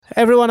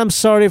Everyone, I'm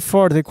sorry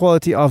for the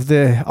quality of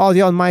the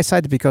audio on my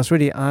side because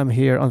really I'm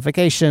here on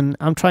vacation.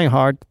 I'm trying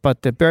hard,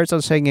 but the birds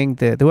are singing,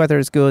 the weather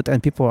is good,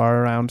 and people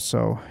are around.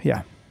 So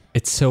yeah,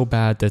 It's so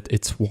bad that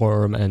it's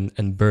warm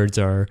and birds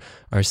are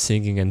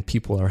singing and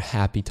people are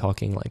happy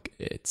talking. Like,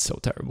 it's so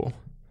terrible.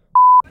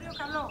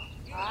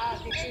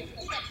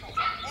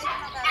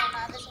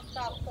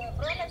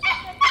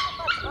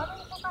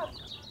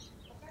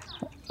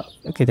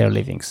 okay, they're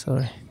leaving.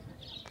 Sorry,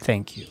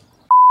 thank you.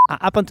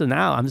 Up until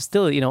now, I'm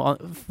still,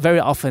 very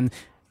often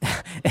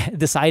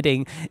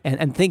deciding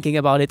and thinking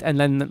about it, and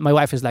then my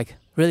wife is like,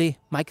 "Really,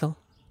 Michael,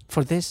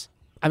 for this?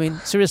 I mean,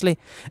 seriously?"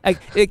 And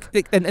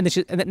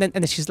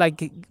then she's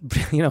like,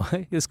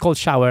 this cold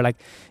shower, like,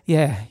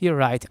 "Yeah, you're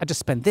right. I just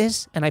spent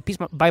this, and I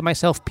buy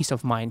myself peace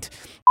of mind."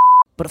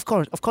 But of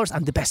course,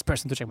 I'm the best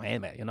person to check my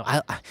email.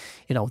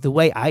 The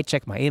way I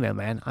check my email,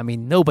 man. I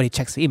mean, nobody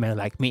checks email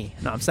like me.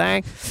 You know what I'm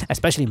saying?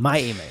 Especially my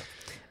email.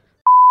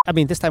 I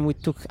mean, this time we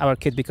took our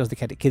kid because the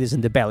kid is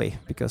in the belly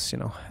because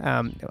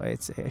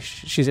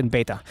she's in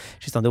beta.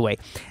 She's on the way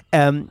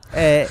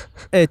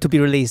to be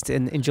released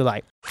in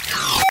July.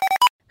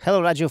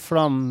 Hello, Raju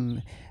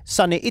from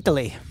sunny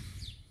Italy.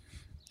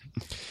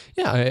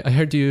 Yeah, I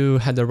heard you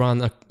had a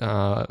run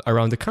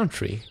around the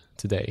country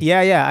today.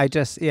 Yeah.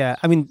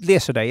 I mean,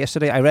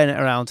 yesterday I ran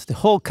around the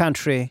whole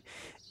country,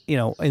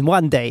 in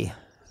one day.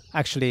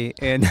 Actually,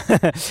 in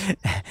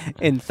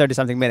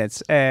 30-something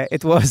minutes,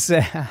 it was.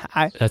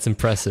 That's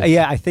impressive.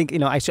 Yeah, I think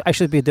I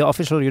should be the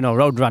official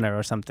road runner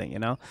or something,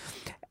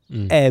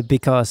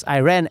 because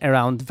I ran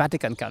around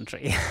Vatican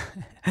country,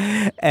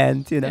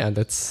 and Yeah,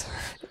 that's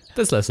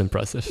less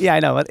impressive. Yeah, I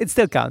know, but it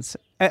still counts.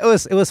 It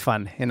was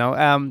fun,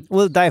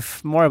 We'll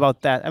dive more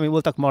about that. I mean,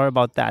 we'll talk more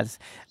about that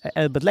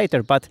a bit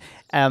later. But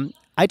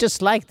I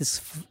just like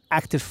this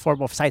active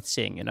form of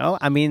sightseeing,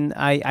 I mean,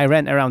 I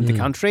ran around the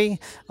country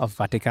of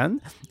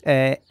Vatican,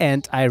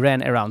 and I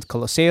ran around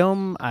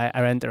Colosseum.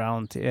 I ran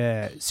around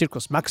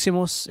Circus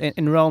Maximus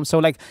in Rome.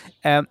 So,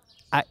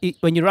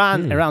 when you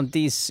run around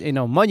these,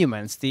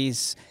 monuments,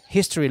 these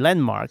history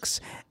landmarks,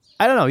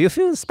 I don't know, you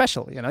feel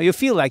special, you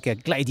feel like a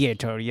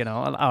gladiator,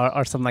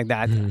 or something like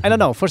that. I don't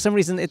know, for some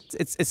reason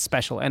it's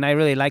special, and I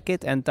really like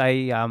it. And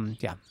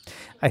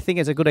I think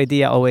it's a good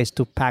idea always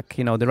to pack,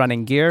 the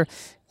running gear,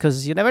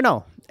 because you never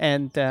know.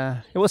 And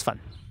it was fun.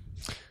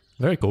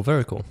 Very cool,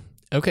 very cool.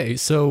 Okay,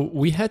 so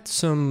we had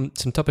some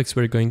topics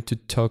we were going to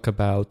talk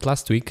about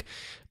last week,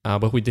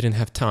 but we didn't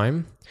have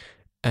time.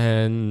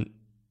 And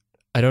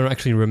I don't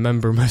actually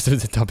remember most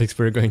of the topics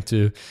we were going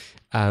to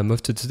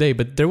move to today,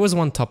 but there was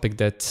one topic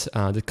that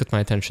caught my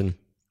attention.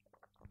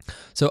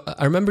 So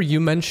I remember you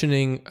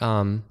mentioning,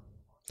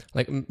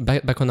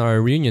 back on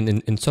our reunion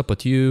in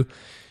Sopot,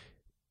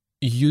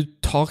 you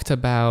talked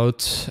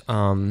about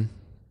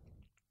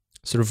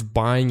sort of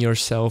buying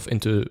yourself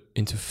into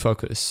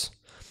focus.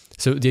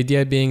 So the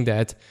idea being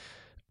that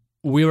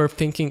we were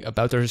thinking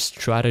about our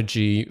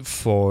strategy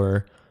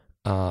for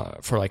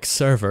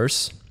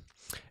servers,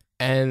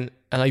 and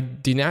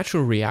like the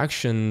natural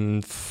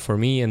reaction for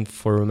me and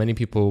for many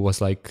people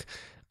was let's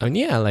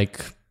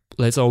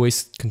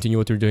always continue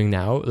what we're doing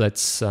now.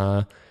 Let's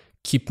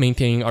keep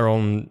maintaining our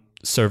own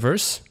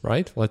servers,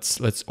 right?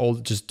 Let's all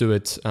just do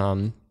it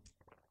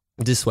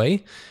this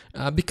way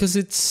because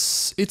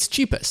it's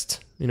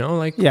cheapest. We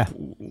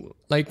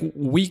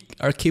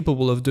are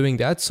capable of doing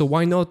that, so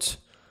why not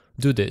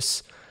do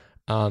this?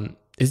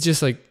 It's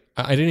just like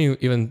I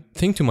didn't even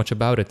think too much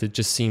about it. It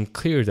just seemed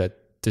clear that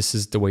this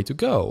is the way to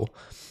go.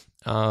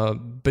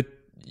 But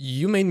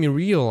you made me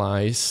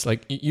realize,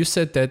 you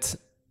said that,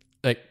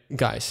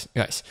 guys,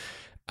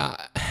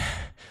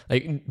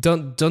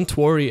 don't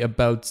worry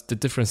about the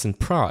difference in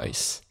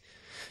price,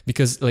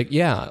 because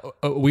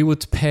we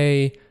would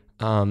pay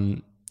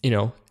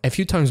a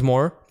few times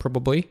more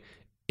probably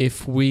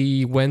if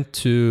we went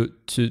to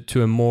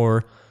a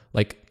more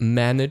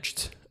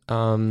managed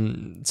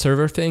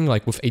server thing,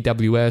 like with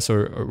AWS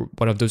or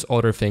one of those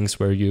other things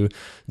where you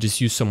just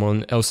use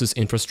someone else's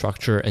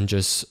infrastructure and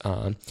just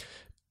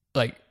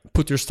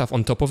put your stuff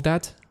on top of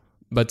that.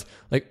 But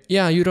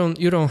you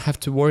don't have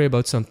to worry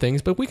about some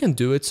things, but we can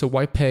do it, so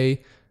why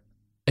pay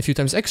a few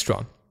times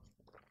extra?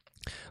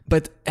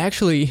 But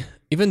actually,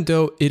 even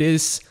though it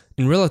is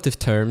in relative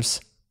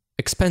terms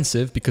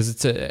expensive, because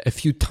it's a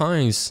few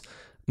times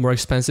more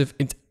expensive,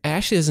 it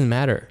actually doesn't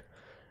matter.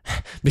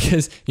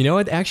 Because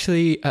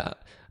actually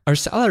our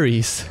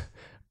salaries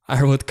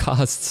are what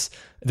costs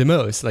the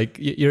most.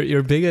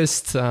 Your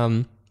biggest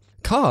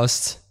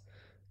cost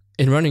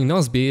in running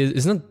Nozbe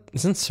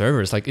isn't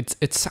servers,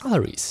 it's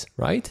salaries,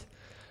 right?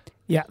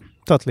 Yeah,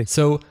 totally.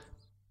 So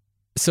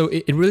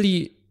it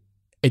really,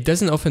 it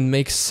doesn't often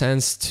make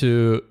sense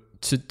to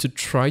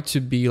try to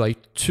be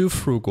too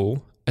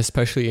frugal,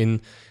 especially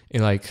in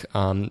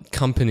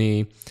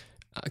company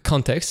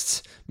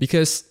contexts,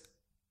 because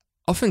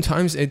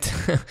oftentimes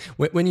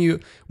when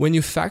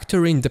you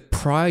factor in the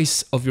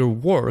price of your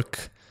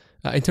work,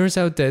 it turns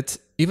out that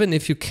even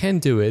if you can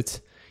do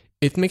it,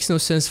 it makes no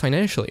sense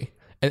financially.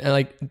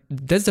 And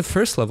that's the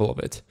first level of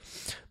it.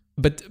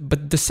 But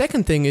the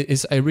second thing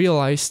is I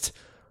realized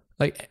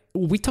like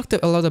we talked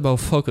a lot about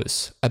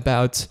focus,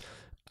 about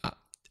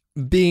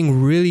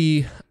being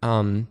really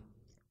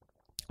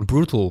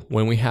brutal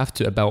when we have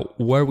to, about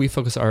where we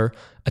focus our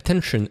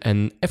attention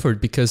and effort,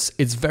 because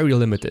it's very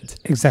limited.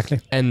 Exactly.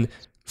 And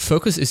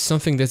focus is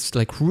something that's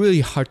like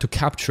really hard to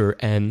capture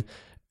and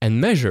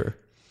measure.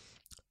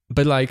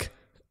 But like,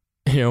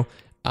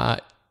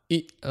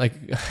 like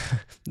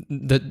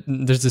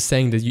there's this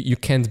saying that you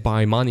can't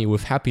buy money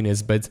with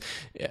happiness, but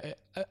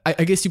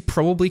I guess you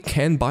probably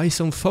can buy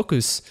some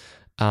focus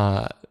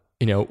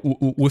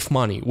with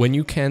money, when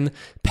you can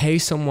pay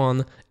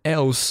someone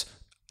else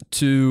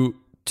to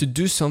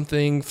do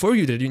something for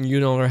you that you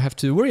no longer have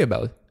to worry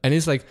about. And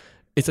it's like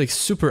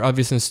super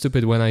obvious and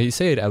stupid when I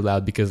say it out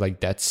loud, because like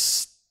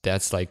that's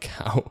like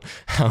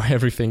how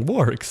everything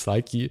works.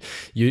 Like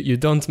you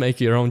don't make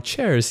your own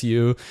chairs,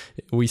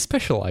 we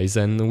specialize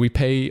and we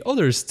pay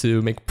others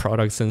to make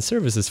products and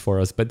services for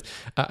us. But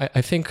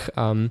I think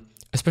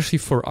especially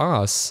for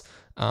us,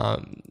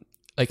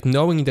 like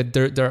knowing that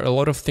there are a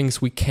lot of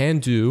things we can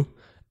do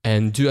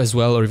and do as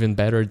well or even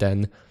better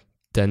than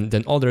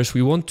others,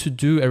 we want to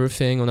do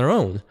everything on our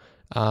own,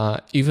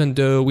 even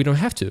though we don't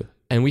have to.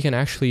 And we can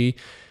actually,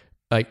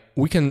 like,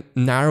 we can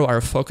narrow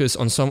our focus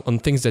on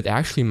things that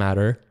actually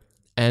matter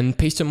and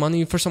pay some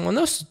money for someone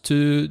else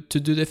to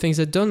do the things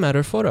that don't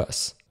matter for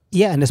us.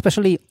 Yeah, and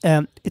especially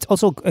it's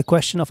also a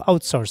question of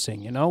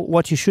outsourcing.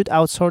 What you should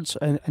outsource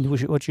and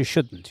what you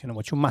shouldn't.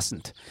 What you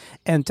mustn't,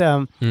 and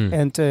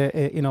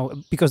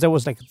because there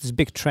was like this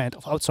big trend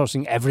of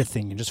outsourcing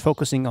everything and just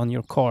focusing on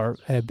your core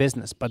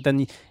business. But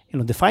then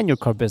define your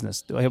core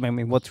business. I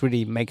mean, what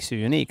really makes you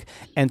unique?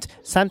 And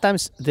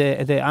sometimes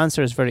the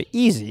answer is very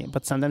easy,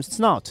 but sometimes it's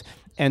not.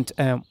 And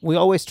we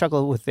always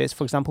struggle with this.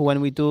 For example,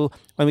 when we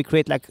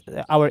create like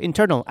our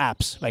internal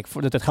apps, like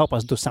that help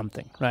us do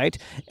something, right?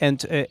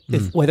 And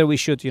whether we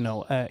should,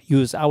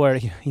 use our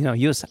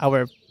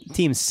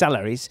team's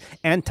salaries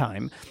and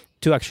time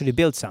to actually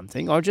build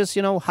something, or just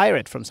hire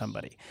it from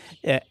somebody.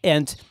 Like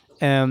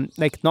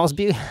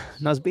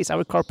Nozbe is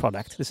our core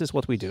product. This is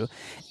what we do,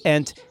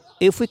 and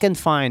if we can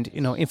find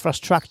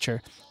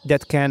infrastructure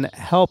that can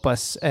help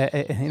us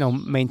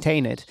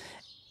maintain it,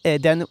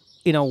 then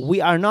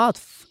we are not.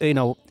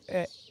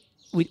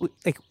 We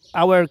like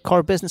our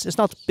core business is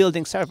not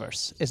building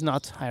servers, is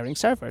not hiring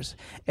servers,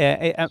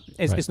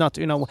 it's not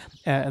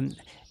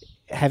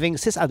having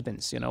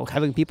sysadmins,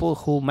 having people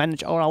who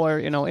manage all our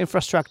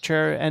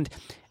infrastructure. And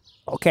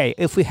okay,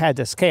 if we had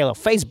the scale of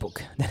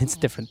Facebook, then it's a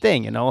different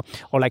thing, or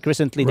like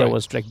recently there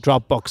was like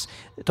Dropbox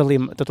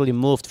totally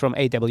moved from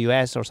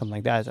AWS or something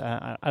like that.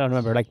 I don't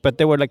remember, but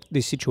there were like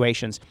these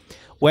situations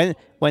when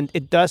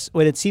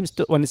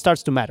it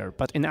starts to matter.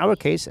 But in our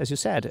case, as you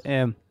said,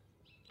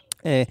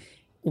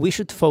 we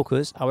should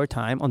focus our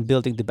time on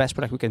building the best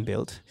product we can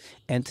build,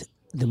 and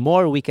the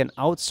more we can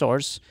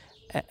outsource,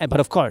 but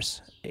of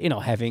course,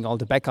 having all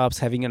the backups,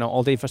 having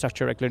all the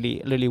infrastructure like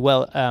really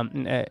well,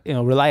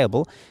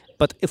 reliable.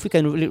 But if we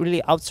can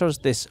really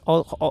outsource this,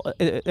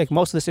 like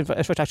most of this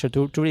infrastructure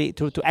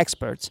to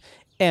experts,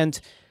 and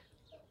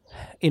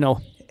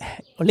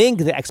link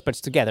the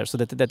experts together, so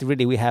that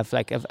really we have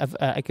like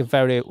a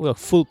very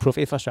foolproof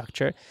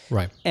infrastructure,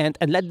 right? And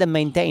let them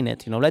maintain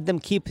it. Let them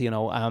keep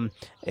the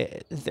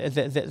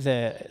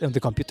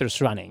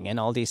computers running and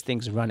all these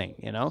things running.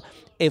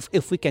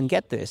 If we can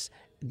get this,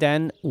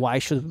 then why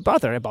should we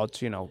bother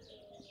about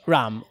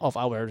RAM of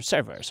our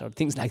servers or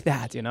things like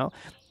that?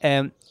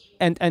 And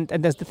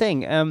that's the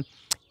thing.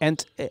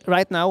 And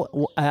right now,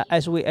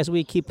 as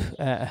we keep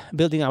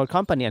building our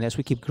company and as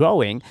we keep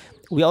growing,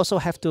 we also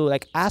have to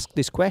like ask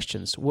these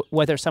questions: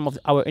 whether some of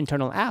our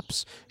internal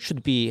apps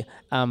should be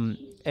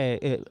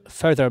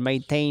further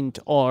maintained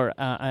or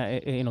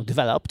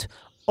developed,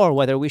 or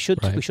whether we should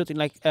totally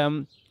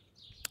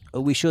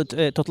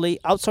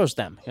outsource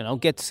them.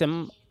 Get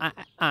some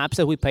apps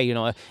that we pay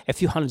a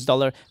few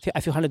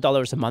hundred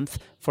dollars a month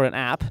for an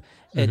app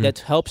that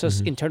helps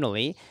us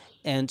internally.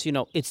 And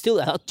it's still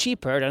a lot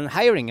cheaper than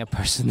hiring a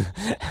person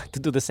to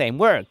do the same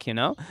work,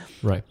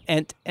 Right.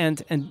 And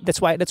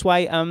that's why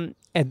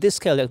at this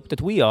scale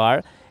that we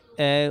are,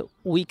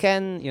 we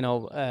can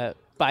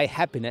buy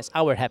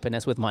our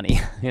happiness with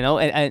money,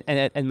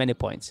 at many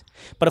points.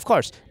 But of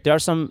course, there are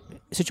some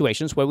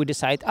situations where we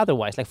decide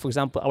otherwise. Like for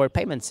example, our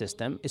payment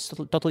system is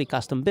totally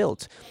custom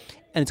built.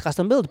 And it's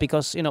custom built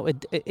because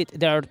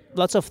there are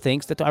lots of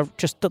things that are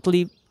just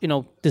totally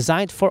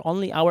designed for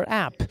only our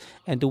app,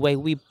 and the way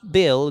we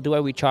bill, the way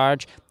we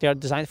charge, they are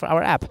designed for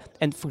our app.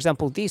 And for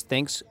example, these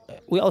things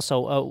we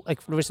also like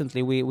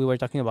recently we were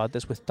talking about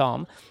this with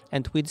Tom,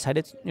 and we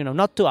decided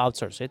not to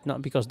outsource it,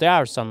 not because there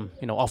are some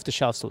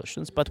off-the-shelf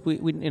solutions, but we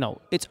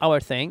it's our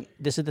thing.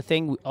 This is the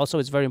thing. Also,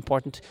 it's very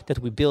important that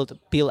we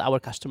bill our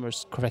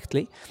customers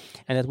correctly,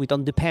 and that we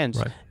don't depend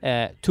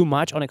too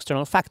much on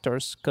external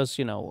factors, because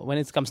when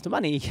it comes to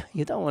money,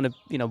 you don't want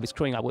to be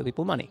screwing up with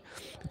people's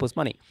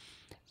money.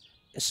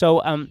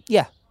 So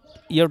yeah,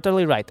 you're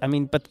totally right. I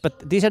mean,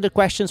 but these are the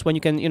questions when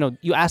you can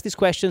you ask these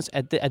questions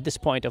at this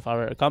point of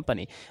our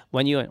company.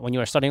 When you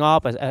are starting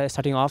off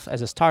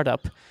as a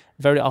startup,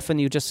 very often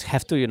you just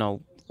have to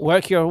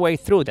work your way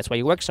through. That's why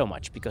you work so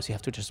much, because you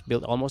have to just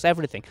build almost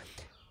everything.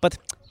 But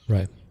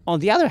Right. on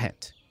the other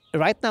hand,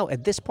 right now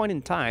at this point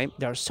in time,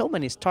 there are so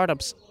many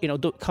startups,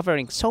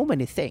 covering so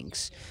many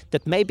things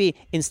that maybe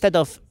instead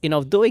of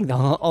doing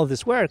all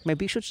this work,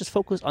 maybe you should just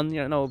focus on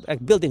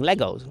like building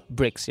Lego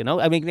bricks.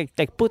 I mean,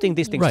 like putting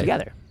these things Right.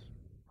 together.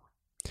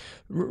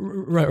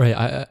 Right.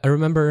 I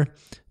remember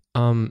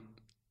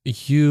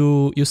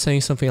you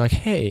saying something like,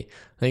 "Hey,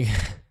 like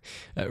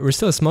we're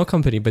still a small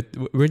company, but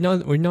we're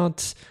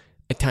not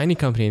a tiny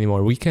company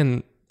anymore. We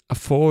can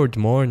afford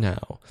more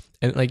now."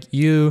 And like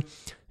you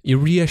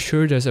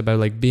reassured us about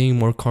like being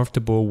more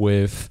comfortable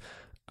with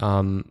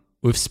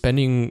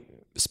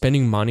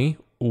spending money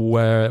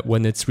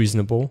when it's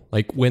reasonable.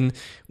 Like when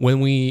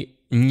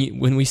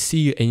we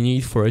see a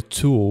need for a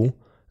tool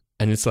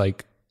and it's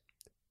like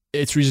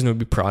it's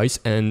reasonably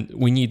priced and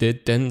we need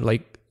it, then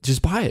like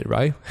just buy it,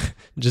 right?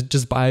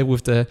 just buy it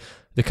with the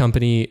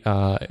company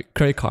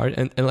credit card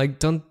and like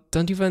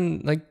don't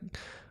even like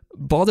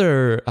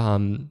bother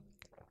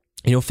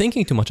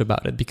thinking too much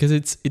about it, because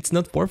it's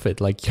not worth it.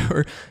 Like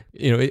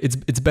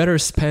it's better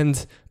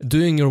spent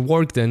doing your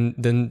work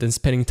than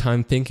spending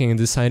time thinking and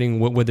deciding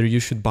whether you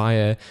should buy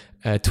a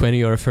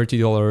 $20 or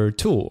 $30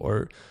 tool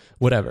or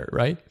whatever,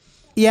 right?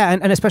 Yeah,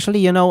 and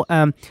especially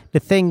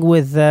the thing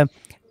with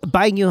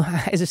buying you,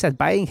 as I said,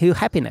 buying you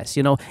happiness.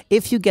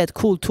 If you get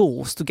cool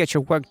tools to get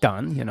your work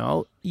done,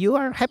 you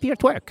are happier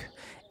at work.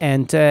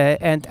 And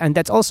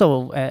that's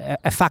also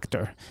a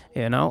factor,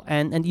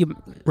 and you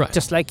right.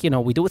 Just like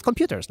we do with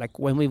computers. Like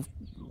when we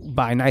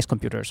buy nice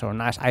computers or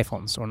nice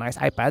iPhones or nice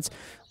iPads,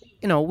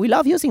 we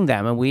love using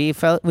them, and we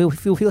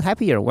feel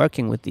happier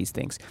working with these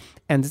things.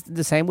 And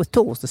the same with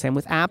tools, the same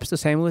with apps, the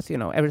same with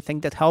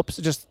everything that helps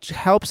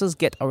us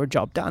get our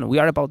job done. We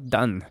are about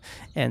done,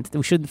 and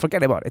we shouldn't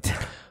forget about it.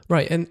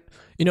 Right, and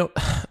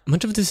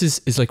much of this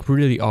is like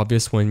really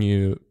obvious when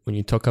you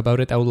talk about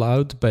it out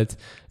loud, but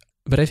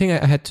I think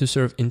I had to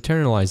sort of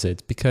internalize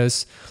it,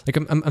 because like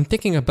I'm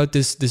thinking about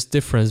this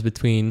difference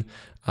between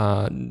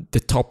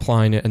the top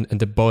line and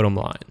the bottom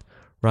line,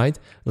 right?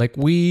 Like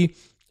we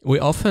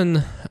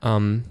often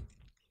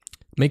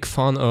make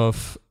fun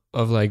of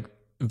like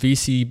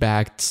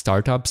VC-backed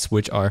startups,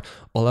 which are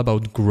all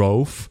about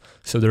growth.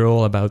 So they're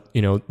all about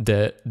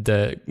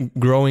the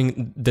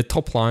growing the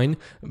top line,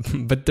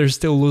 but they're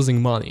still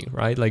losing money,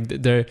 right? Like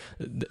they're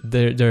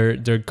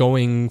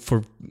going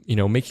for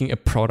making a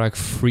product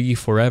free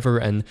forever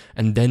and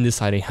then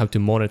deciding how to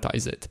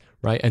monetize it,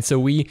 right? And so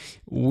we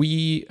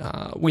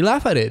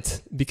laugh at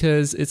it,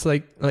 because it's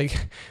like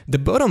the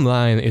bottom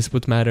line is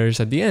what matters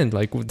at the end,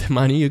 like the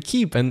money you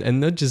keep, and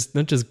not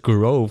just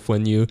growth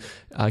when you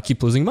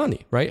keep losing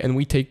money, right? And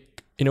we take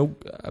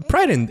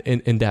pride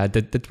in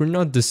that we're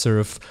not this sort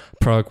of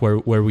product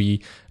where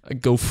we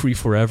go free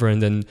forever and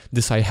then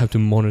decide how to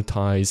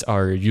monetize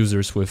our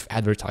users with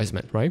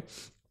advertisement, right?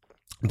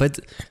 But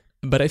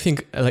I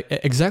think like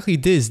exactly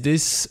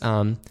this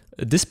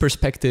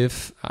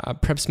perspective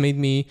perhaps made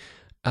me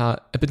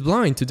a bit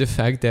blind to the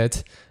fact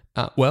that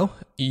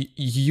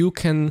you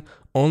can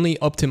only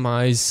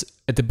optimize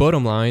at the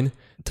bottom line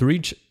to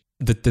reach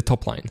the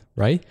top line,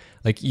 right?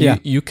 Like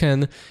you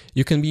can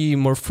be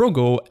more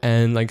frugal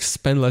and like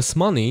spend less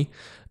money,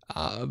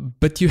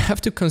 but you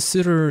have to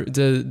consider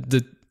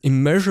the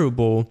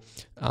immeasurable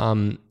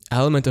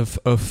element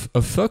of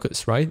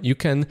focus, right? You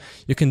can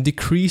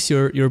decrease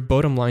your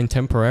bottom line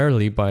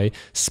temporarily by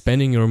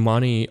spending your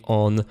money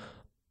on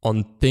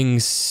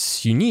things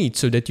you need,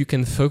 so that you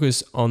can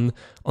focus on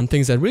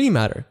things that really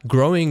matter,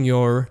 growing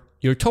your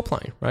top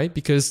line, right?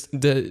 Because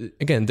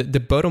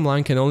the bottom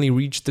line can only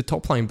reach the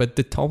top line, but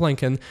the top line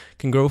can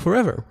grow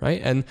forever,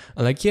 right? And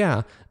like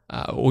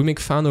we make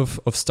fun of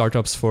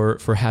startups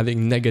for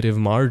having negative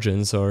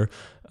margins or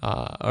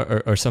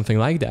something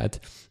like that,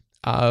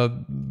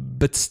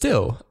 but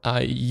still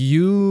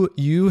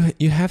you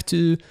have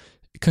to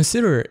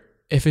consider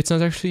if it's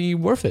not actually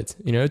worth it,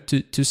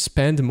 to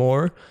spend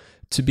more,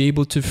 to be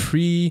able to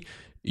free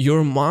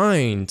your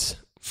mind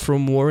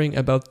from worrying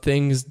about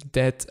things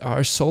that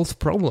are solved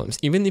problems.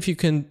 Even if you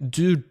can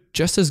do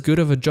just as good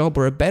of a job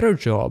or a better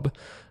job,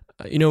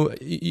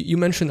 you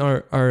mentioned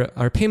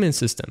our payment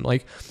system.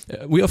 Like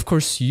we of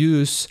course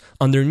use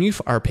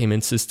underneath our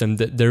payment system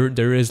that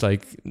there is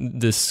like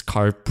this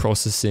card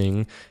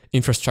processing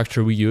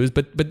infrastructure we use,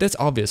 but that's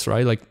obvious,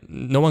 right? Like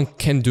no one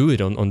can do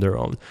it on their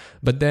own.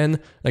 But then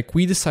like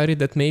we decided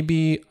that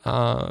maybe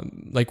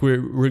like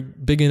we're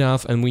big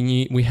enough and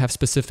we have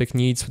specific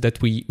needs that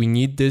we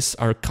need this,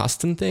 our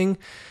custom thing,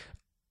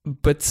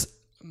 but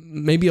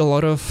maybe a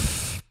lot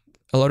of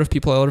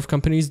people, a lot of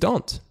companies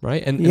don't,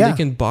 right? And they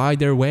can buy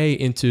their way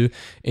into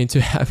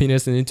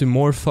happiness and into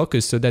more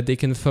focus, so that they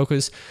can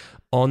focus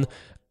on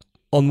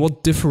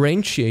what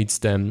differentiates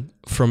them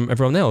from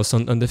everyone else,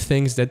 on the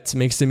things that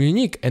makes them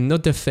unique, and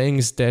not the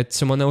things that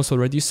someone else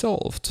already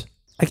solved.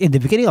 Like in the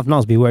beginning of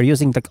Nozbe, we were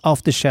using like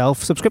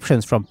off-the-shelf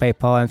subscriptions from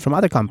PayPal and from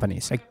other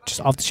companies, like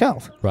just off the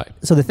shelf. Right.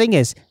 So the thing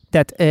is,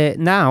 that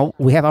now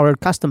we have our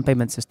custom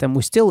payment system.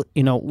 We still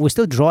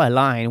draw a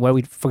line where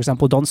we, for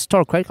example, don't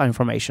store credit card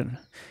information.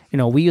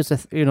 We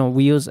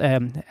use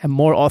a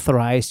more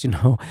authorized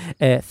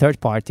third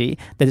party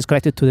that is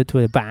connected to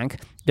the bank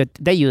that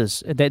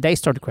they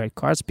store the credit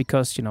cards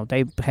because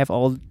they have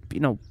all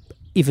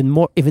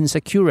even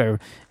securer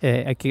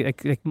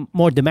like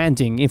more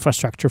demanding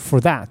infrastructure for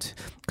that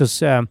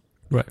because.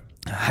 Right.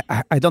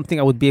 I don't think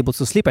I would be able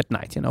to sleep at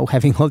night,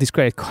 having all these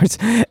credit cards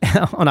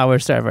on our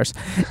servers.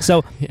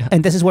 So,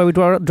 and this is where we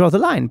draw the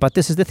line. But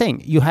this is the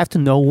thing: you have to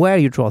know where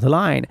you draw the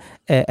line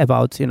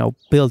about,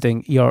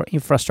 building your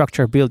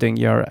infrastructure, building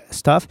your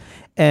stuff,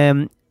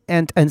 and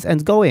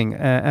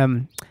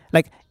going.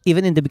 Like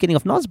even in the beginning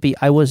of Nozbe,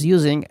 I was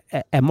using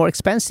a more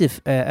expensive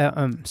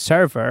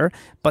server,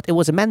 but it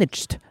was a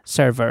managed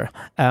server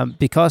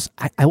because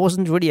I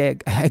wasn't really a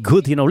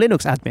good,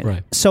 Linux admin.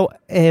 Right. So.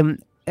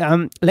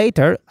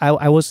 Later,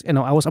 I was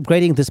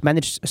upgrading these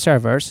managed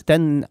servers.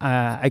 Then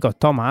I got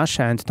Tomasz,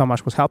 and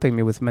Tomasz was helping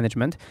me with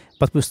management.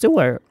 But we still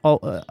were all,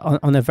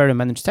 on a very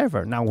managed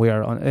server. Now we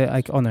are on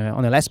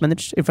a less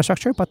managed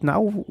infrastructure. But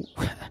now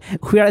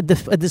we are at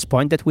this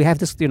point that we have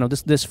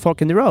this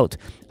fork in the road.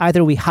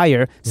 Either we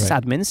hire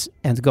sysadmins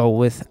and go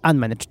with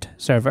unmanaged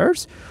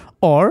servers,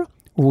 or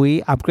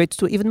we upgrade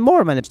to even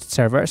more managed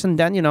servers, and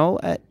then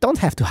don't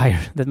have to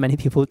hire that many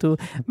people to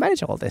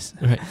manage all this.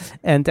 Right.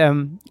 And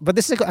but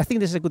I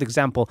think this is a good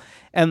example.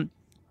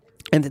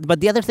 But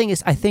the other thing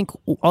is, I think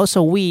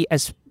also we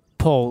as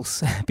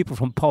Poles, people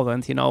from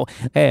Poland, with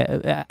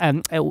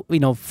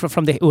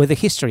the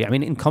history. I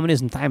mean, in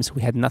communism times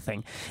we had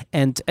nothing,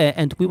 and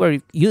we were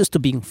used to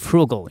being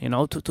frugal,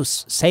 to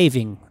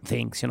saving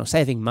things,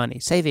 saving money,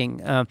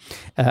 saving,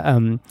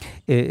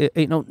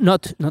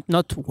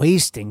 not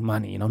wasting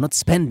money, not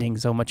spending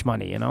so much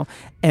money,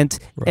 and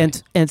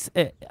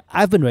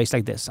I've been raised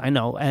like this, I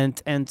know,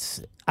 and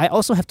I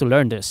also have to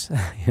learn this,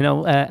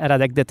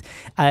 Radek, that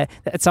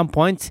at some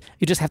point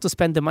you just have to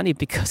spend the money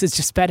because it's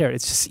just better.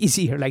 It's just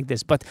easier like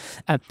this. But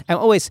I'm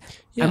always,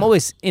 I'm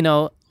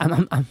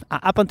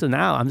up until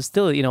now, I'm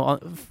still,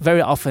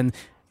 very often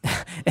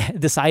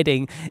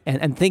deciding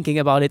and thinking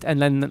about it.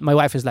 And then my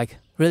wife is like,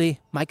 really,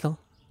 Michael,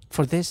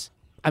 for this?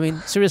 I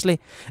mean, seriously,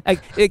 and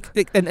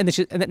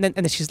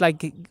then she's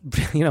like,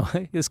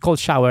 this cold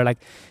shower, like,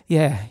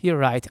 yeah, you're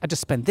right. I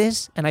just spend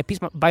this, and I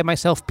buy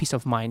myself peace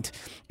of mind,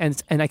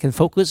 and I can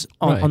focus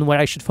on where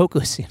I should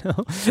focus,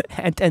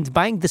 and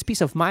buying this peace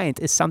of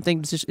mind is something.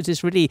 It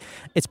is really,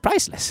 it's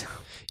priceless.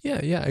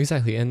 Yeah,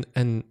 exactly,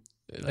 and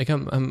like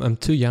I'm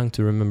too young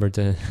to remember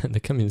the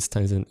communist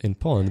times in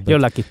Poland. But you're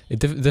lucky. It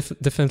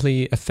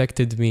definitely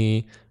affected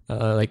me,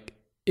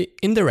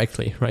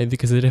 indirectly, right?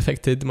 Because it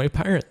affected my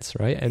parents,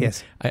 right? And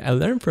yes. I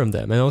learned from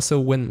them. And also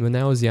when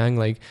I was young,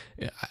 like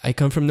I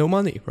come from no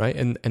money, right?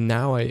 And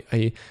now I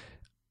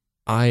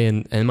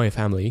and my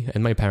family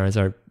and my parents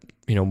are,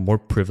 more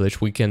privileged.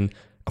 We can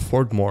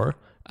afford more.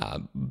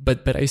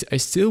 But I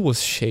still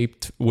was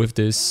shaped with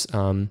this,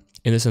 in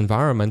this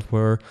environment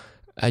where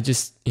I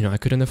just, I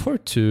couldn't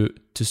afford to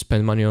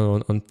spend money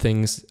on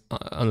things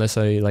unless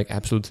I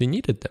absolutely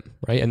needed them,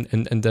 right?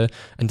 And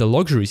the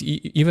luxuries,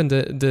 even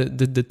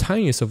the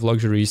tiniest of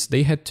luxuries,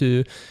 they had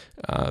to,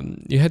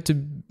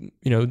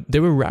 they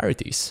were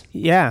rarities.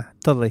 Yeah,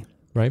 totally.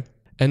 Right.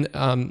 And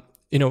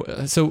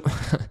so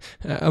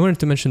I wanted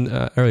to mention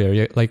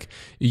earlier, like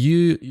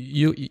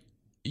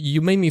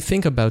you made me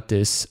think about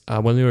this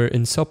when we were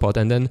in Sopot,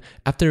 and then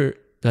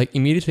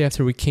immediately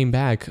after we came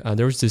back,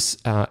 there was this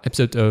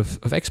episode of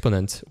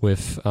Exponent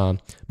with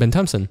Ben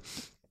Thompson,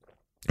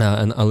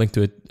 and I'll link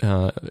to it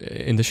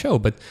in the show.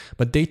 But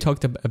they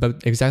talked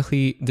about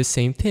exactly the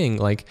same thing.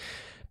 Like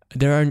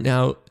there are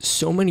now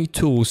so many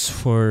tools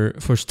for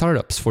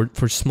startups,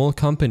 for small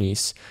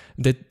companies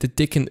that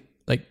they can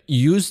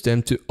use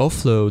them to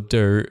offload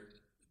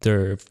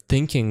their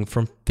thinking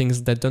from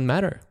things that don't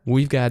matter.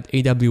 We've got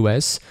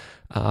AWS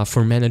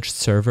for managed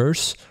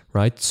servers,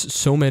 right?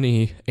 So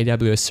many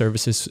AWS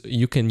services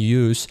you can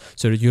use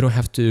so that you don't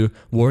have to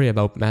worry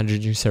about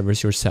managing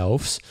servers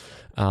yourselves.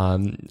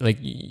 They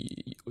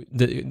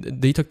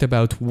talked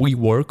about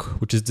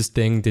WeWork, which is this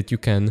thing that you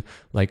can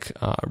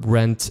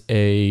rent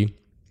an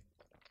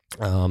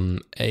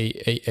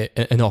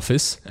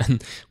office,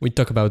 and we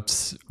talk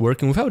about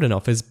working without an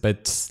office,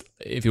 but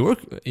if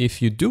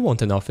you do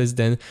want an office,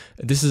 then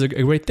this is a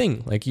great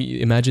thing. Like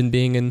imagine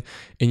being in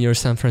your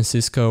San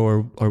Francisco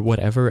or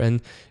whatever,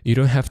 and you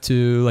don't have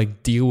to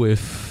deal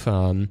with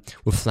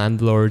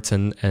landlords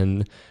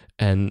and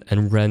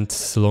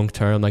rent long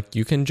term. Like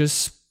you can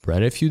just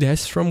rent a few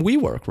desks from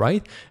WeWork,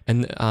 right?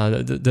 And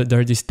there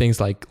are these things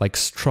like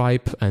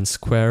Stripe and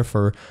Square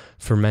for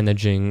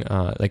managing,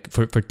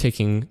 for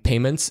taking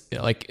payments,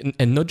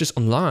 and not just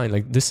online.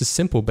 Like this is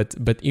simple,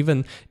 but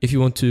even if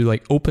you want to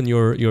open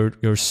your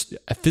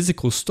a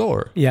physical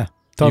store, yeah,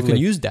 totally. You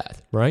can use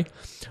that, right?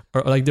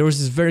 Or there was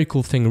this very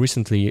cool thing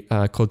recently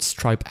called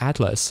Stripe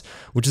Atlas,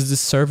 which is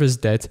this service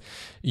that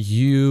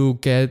you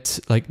get.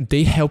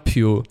 They help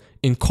you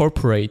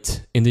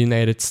incorporate in the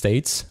United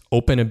States,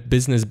 open a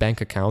business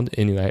bank account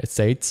in the United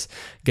States,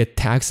 get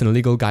tax and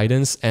legal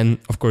guidance, and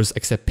of course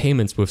accept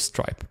payments with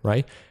Stripe,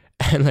 right?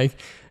 And like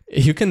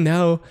you can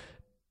now,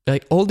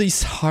 like all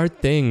these hard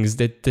things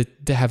that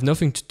have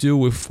nothing to do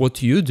with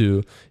what you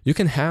do, you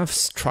can have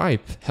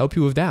Stripe help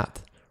you with that,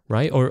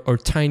 right? Or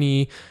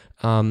tiny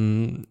I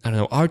don't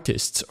know,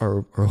 artists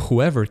or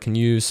whoever can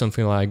use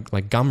something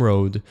like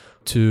Gumroad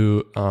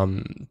to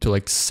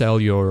like sell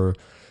your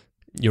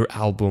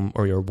album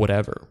or your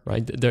whatever,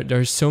 right? There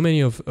are so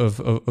many of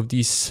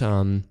these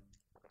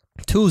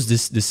tools,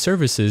 these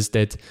services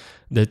that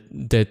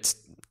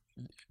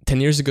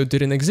 10 years ago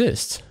didn't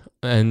exist,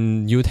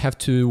 and you would have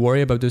to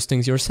worry about those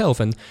things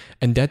yourself, and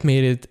that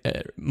made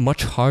it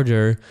much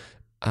harder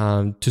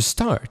to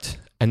start.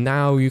 And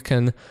now you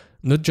can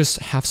not just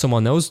have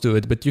someone else do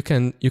it, but you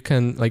can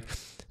like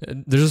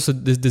there's also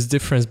this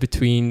difference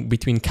between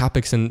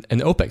capex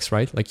and opex,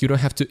 right? Like you don't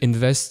have to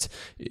invest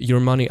your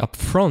money up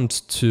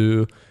front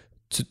to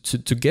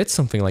get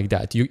something like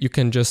that. You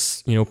can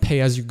just pay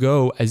as you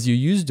go as you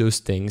use those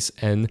things,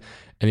 and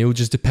it will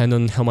just depend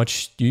on how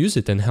much you use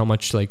it and how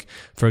much, like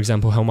for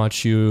example, how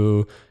much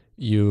you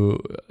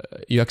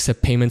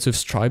accept payments with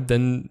Stripe,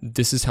 then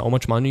this is how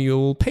much money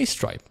you'll pay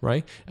Stripe,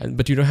 right?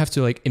 But you don't have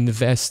to like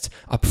invest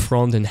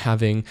upfront in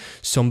having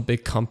some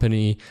big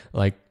company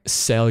like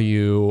sell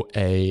you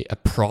a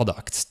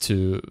product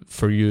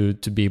for you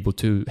to be able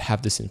to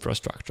have this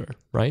infrastructure,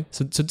 right?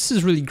 So this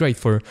is really great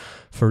for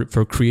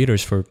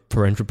creators,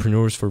 for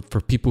entrepreneurs, for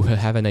people who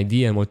have an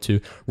idea and want to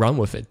run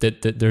with it.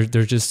 That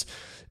they're just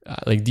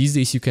like these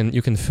days you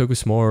can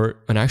focus more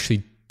on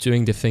actually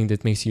doing the thing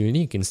that makes you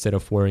unique instead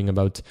of worrying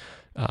about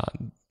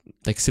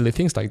like silly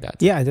things like that.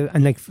 Yeah,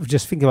 and like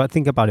just think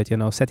about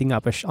it. Setting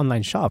up a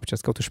online shop,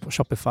 just go to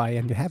Shopify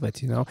and you have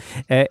it.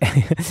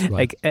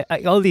 Right.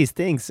 Like all these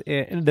things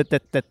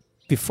that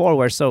before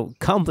were so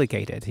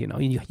complicated. You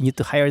need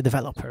to hire a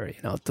developer,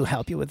 to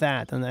help you with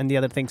that and the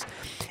other things.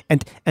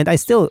 And I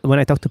still, when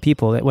I talk to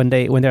people when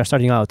they are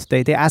starting out,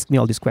 they ask me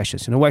all these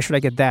questions. Where should I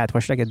get that?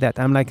 Where should I get that?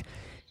 I'm like,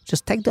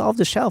 just take them off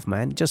the shelf,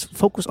 man. Just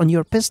focus on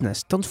your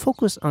business. Don't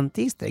focus on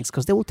these things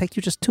because they will take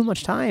you just too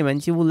much time,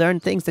 and you will learn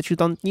things that you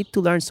don't need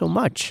to learn so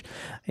much.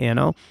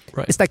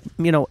 Right. It's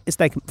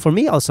like for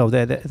me also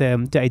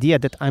the idea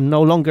that I'm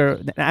no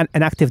longer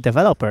an active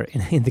developer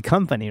in the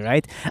company,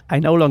 right? I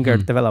no longer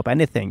develop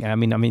anything. I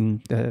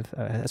mean,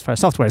 as far as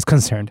software is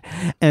concerned,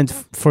 and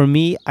for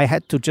me, I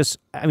had to just.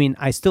 I mean,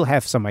 I still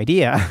have some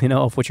idea,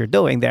 of what you're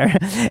doing there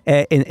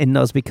in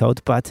Nozbe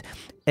Code, but.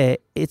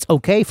 It's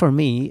okay for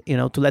me,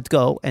 to let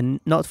go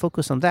and not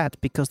focus on that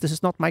because this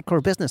is not my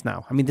core business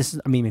now. I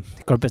mean,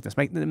 core business.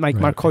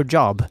 My core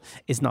job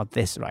is not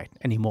this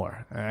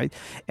anymore. All right,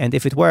 and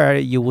if it were,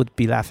 you would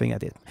be laughing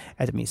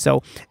at me.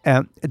 So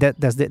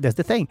that's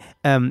the thing.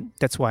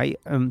 That's why.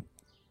 And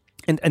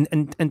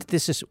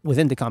this is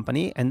within the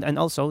company and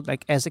also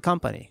like as a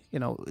company,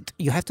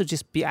 you have to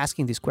just be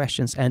asking these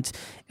questions and.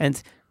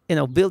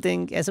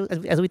 Building as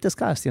we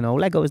discussed,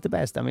 Lego is the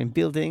best. I mean,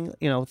 building,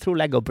 through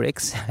Lego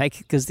bricks, like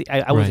because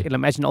I would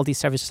imagine all these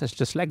services as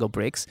just Lego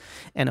bricks,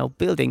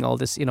 building all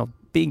this,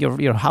 being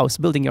your house,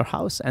 building your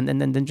house, and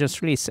then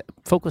just really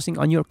focusing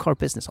on your core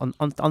business, on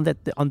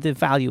the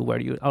value where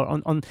you are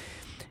on.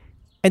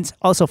 And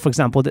also, for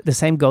example, the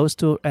same goes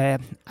to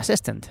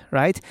assistant,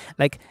 right?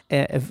 Like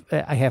if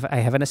I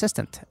have an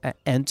assistant,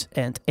 and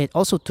it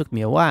also took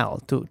me a while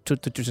to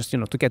just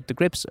to get the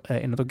grips,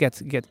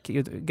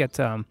 to get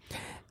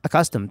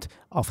accustomed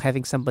of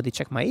having somebody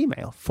check my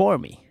email for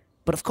me.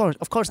 But of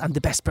course, I'm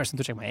the best person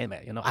to check my email.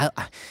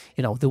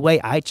 The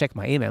way I check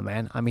my email,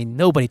 man. I mean,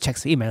 nobody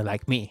checks email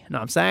like me. You know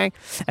what I'm saying?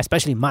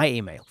 Especially my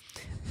email.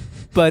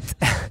 But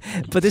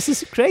this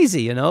is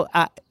crazy.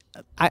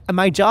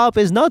 My job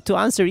is not to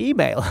answer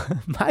email.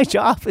 My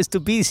job is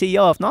to be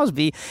CEO of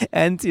Nozbe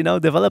and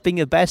developing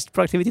the best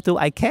productivity tool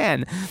I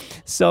can.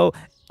 So,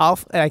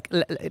 like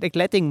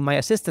letting my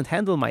assistant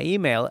handle my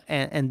email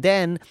and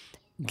then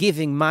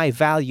giving my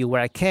value where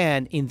I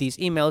can in these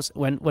emails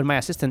when my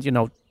assistant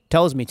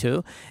tells me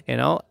to,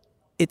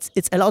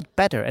 it's a lot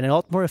better and a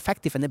lot more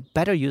effective and a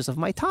better use of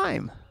my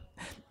time.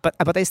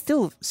 But I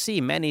still see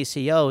many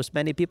CEOs,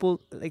 many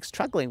people like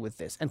struggling with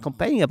this and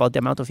complaining about the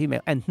amount of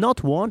email and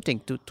not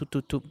wanting to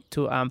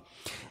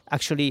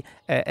actually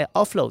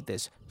offload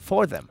this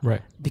for them,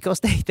 right? Because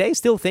they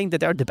still think that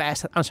they're the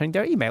best at answering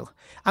their email.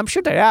 I'm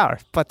sure they are,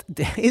 but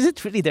is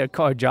it really their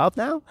core job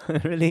now?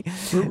 Really?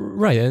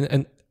 Right,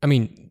 and I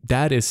mean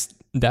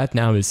that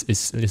now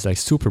is like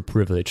super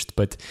privileged,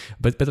 but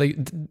like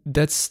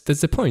that's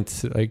the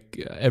point. Like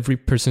every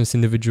person's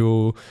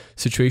individual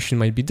situation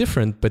might be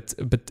different, but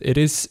it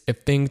is a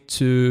thing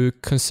to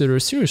consider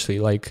seriously.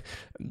 Like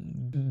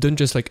don't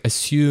just like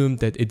assume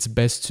that it's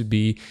best to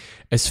be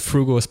as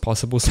frugal as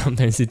possible.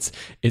 Sometimes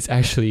it's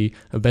actually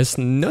best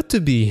not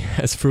to be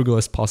as frugal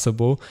as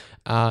possible,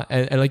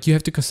 and like you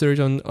have to consider it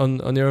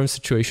on your own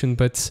situation.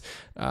 But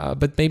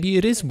maybe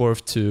it is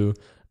worth to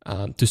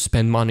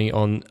spend money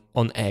on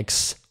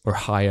X or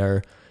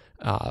hire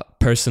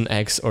person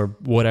X or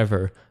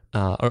whatever,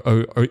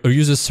 or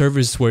use a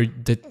service where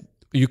that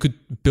you could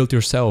build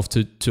yourself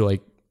to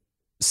like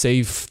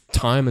save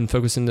time and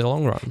focus in the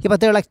long run. Yeah,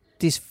 but they're like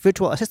these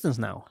virtual assistants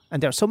now,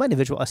 and there are so many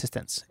virtual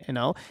assistants,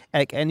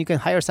 like, and you can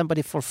hire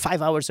somebody for 5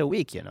 hours a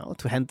week,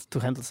 to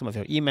handle some of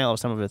your email or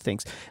some of your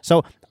things.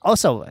 So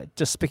also,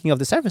 just speaking of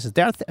the services,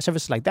 there are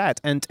services like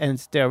that,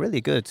 and they're really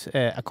good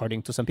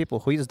according to some people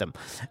who use them.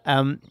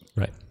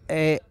 Right.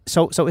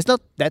 So it's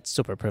not that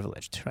super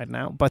privileged right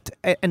now, but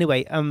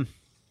anyway.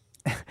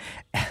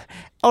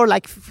 Or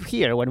like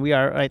here when we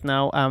are right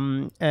now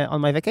on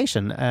my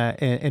vacation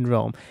in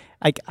Rome,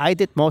 like I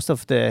did most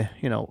of the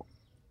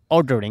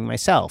ordering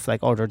myself,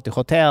 like ordered the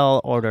hotel,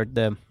 ordered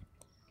the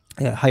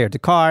hired the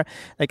car,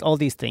 like all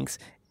these things.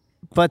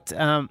 But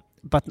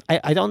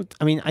I don't.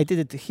 I mean, I did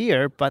it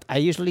here, but I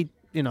usually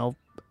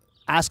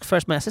ask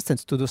first my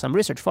assistants to do some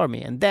research for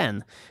me, and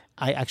then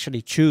I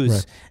actually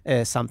choose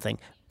something.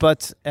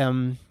 But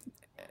and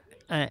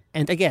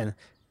again,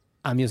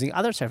 I'm using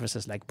other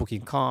services like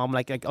Booking.com,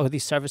 like all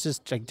these services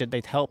like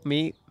that help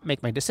me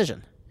make my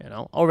decision,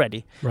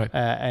 already. Right.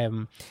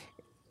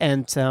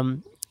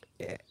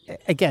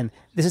 Again,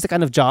 this is the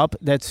kind of job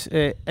that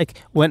like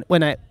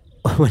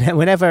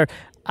whenever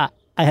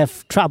I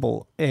have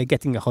trouble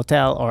getting a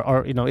hotel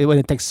or when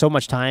it takes so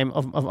much time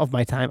of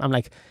my time, I'm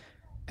like,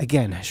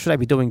 again, should I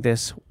be doing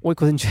this? We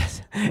couldn't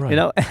just,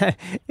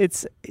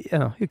 it's,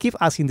 you keep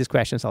asking these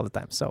questions all the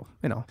time. So,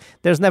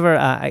 there's never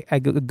a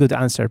good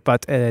answer,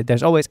 but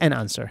there's always an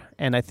answer.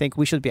 And I think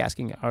we should be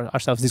asking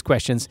ourselves these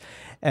questions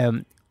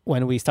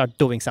when we start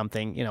doing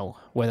something,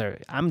 whether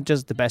I'm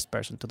just the best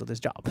person to do this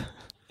job.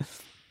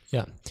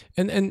 Yeah.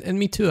 And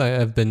me too.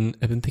 I've been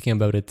thinking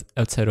about it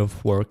outside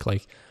of work.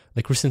 Like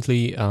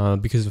recently,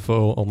 because of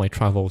all my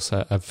travels,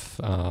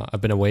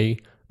 I've been away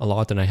a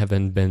lot, and I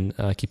haven't been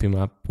keeping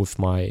up with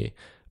my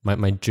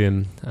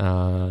gym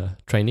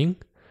training,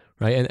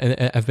 right?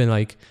 And I've been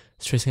like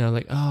stressing out,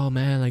 like, oh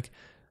man,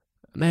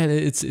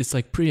 it's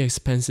like pretty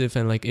expensive,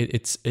 and like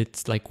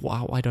it's like,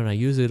 wow, why don't I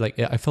use it? Like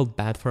I felt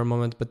bad for a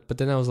moment, but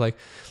then I was like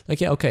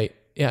yeah, okay,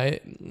 yeah,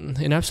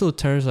 in absolute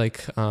terms,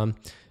 like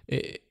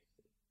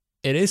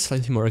it is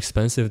slightly more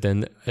expensive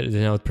than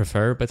I would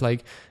prefer, but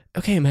like,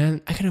 okay,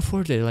 man, I can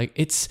afford it. Like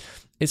it's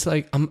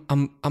like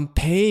I'm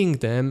paying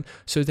them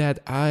so that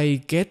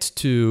I get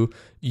to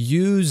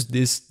use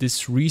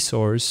this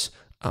resource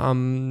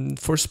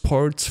for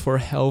sports, for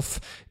health,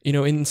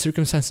 in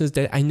circumstances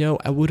that I know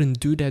I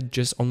wouldn't do that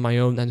just on my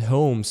own at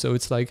home. So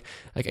it's like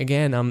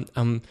again,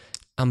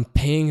 I'm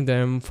paying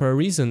them for a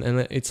reason,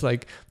 and it's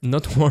like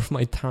not worth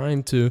my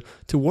time to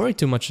worry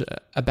too much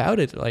about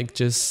it. Like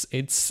just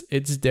it's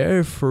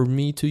there for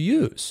me to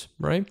use,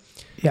 right?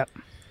 Yeah.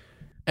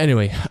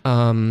 Anyway,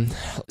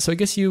 so I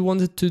guess you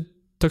wanted to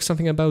talk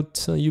something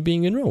about you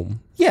being in Rome.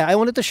 Yeah, I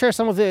wanted to share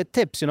some of the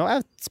tips.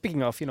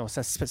 Speaking of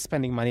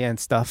spending money and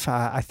stuff,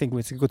 I think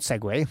it's a good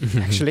segue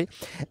actually.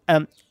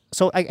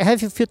 So I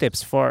have a few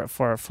tips for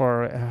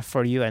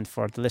you and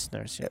for the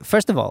listeners.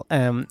 First of all,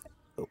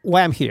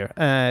 why I'm here,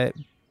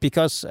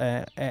 because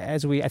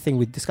as I think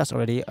we discussed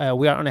already,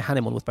 we are on a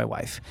honeymoon with my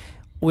wife.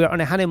 We are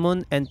on a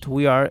honeymoon and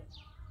we are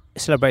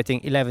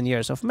celebrating 11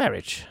 years of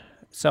marriage.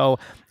 So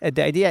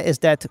the idea is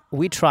that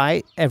we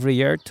try every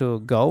year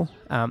to go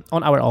on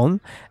our own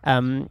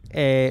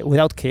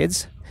without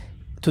kids.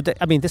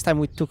 This time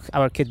we took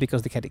our kid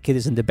because the kid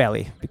is in the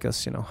belly,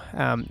 because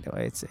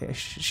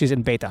she's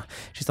in beta,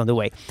 she's on the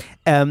way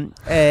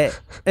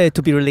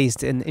to be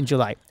released in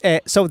July. We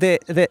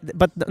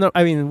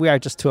are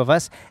just two of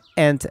us,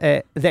 and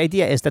the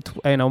idea is that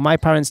my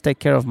parents take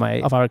care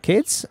of our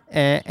kids,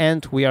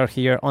 and we are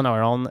here on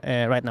our own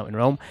right now in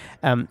Rome,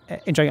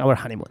 enjoying our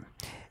honeymoon.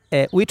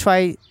 We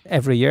try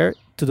every year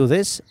to do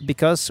this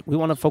because we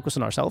want to focus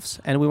on ourselves,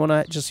 and we want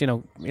to just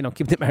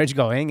keep the marriage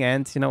going,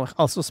 and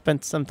also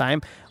spend some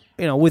time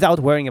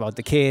without worrying about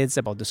the kids,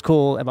 about the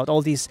school, about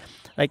all these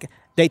like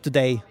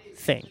day-to-day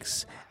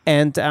things.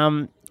 And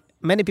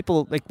many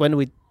people, like when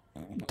we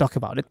talk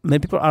about it, many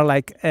people are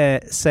like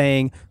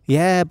saying,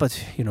 yeah,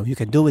 but you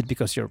can do it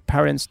because your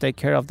parents take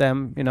care of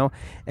them,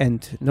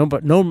 and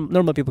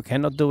normal people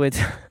cannot do it,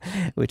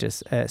 which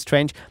is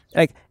strange.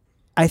 Like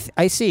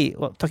I see,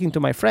 talking to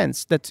my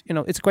friends, that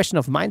it's a question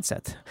of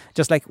mindset.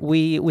 Just like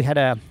we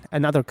had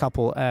another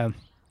couple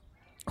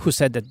who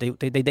said that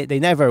they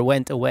never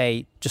went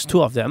away, just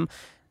two of them,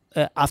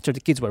 after the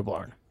kids were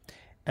born,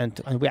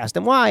 and we asked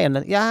them why,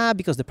 and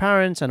because the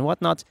parents and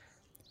whatnot,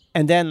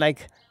 and then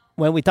like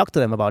when we talked to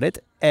them about it,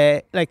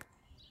 like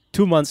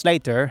 2 months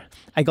later,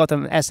 I got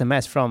an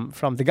SMS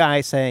from the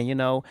guy saying,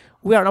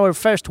 we are on our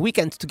first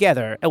weekend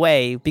together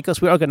away because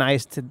we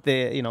organized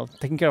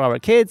taking care of our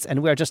kids,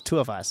 and we are just two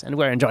of us, and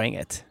we're enjoying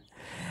it.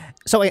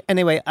 So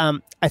anyway,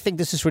 I think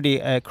this is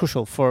really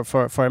crucial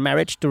for a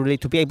marriage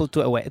to be able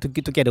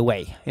to get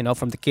away,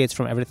 from the kids,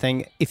 from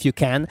everything, if you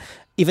can,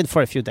 even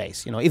for a few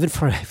days, even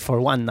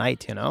for one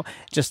night,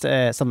 just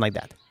something like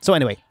that. So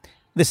anyway,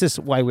 this is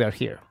why we are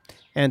here,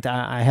 and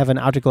I have an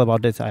article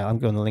about it. I'm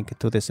going to link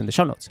to this in the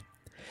show notes.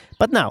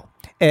 But now,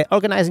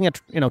 organizing a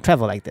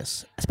travel like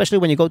this, especially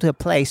when you go to a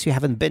place you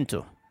haven't been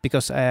to,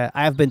 because I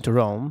have been to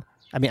Rome.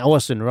 I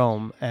was in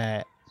Rome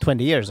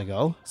 20 years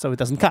ago, so it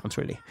doesn't count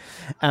really.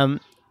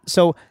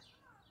 So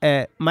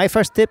my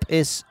first tip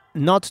is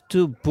not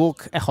to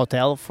book a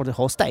hotel for the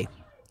whole stay,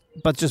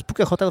 but just book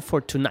a hotel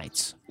for 2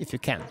 nights if you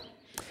can.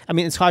 I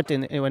mean, it's hard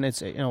when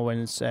it's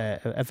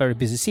a very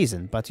busy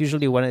season, but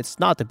usually when it's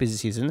not a busy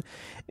season,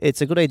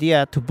 it's a good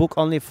idea to book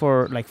only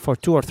for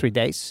 2 or 3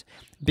 days,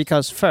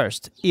 because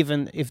first,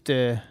 even if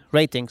the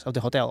ratings of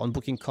the hotel on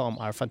Booking.com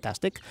are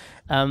fantastic,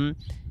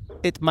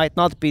 it might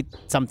not be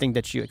something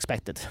that you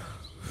expected.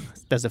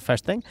 That's the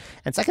first thing.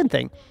 And second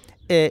thing,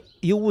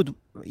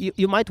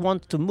 you might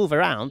want to move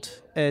around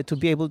to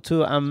be able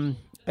to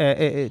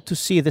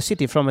see the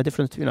city from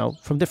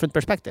different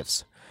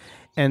perspectives.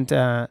 And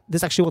this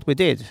is actually what we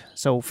did.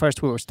 So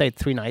first we stayed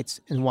 3 nights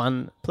in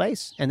one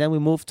place, and then we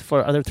moved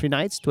for other 3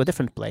 nights to a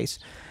different place.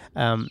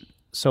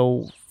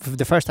 So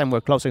the first time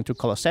we're closer to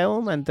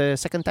Colosseum, and the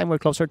second time we're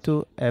closer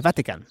to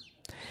Vatican.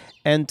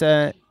 And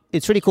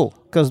it's really cool,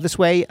 because this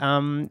way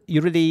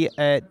you really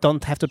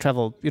don't have to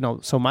travel,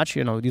 so much.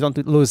 You don't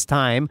lose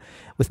time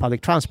with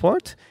public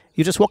transport.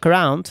 You just walk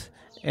around,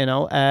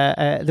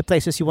 the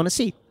places you want to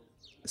see.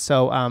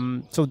 So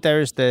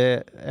there's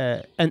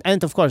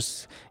and of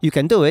course you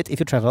can do it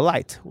if you travel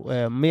light.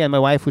 Me and my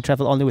wife, we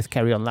travel only with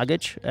carry-on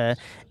luggage, right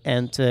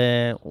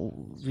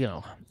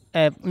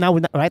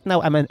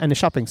now I'm in a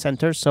shopping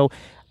center, so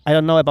I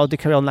don't know about the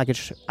carry-on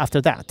luggage after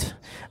that,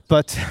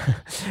 but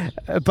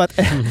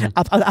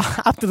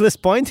up to this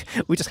point,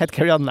 we just had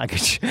carry-on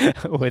luggage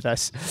with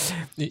us.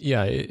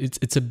 Yeah,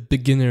 it's a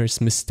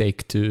beginner's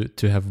mistake to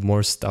have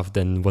more stuff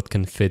than what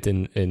can fit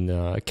in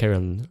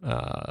carry-on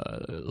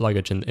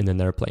luggage in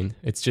an airplane.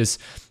 It's just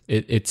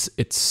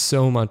it's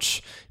so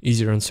much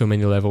easier on so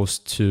many levels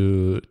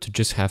to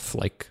just have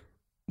like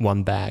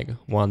one bag,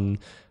 one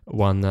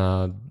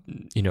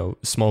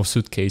small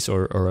suitcase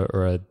or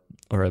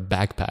a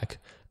backpack.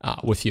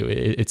 With you,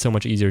 it's so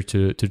much easier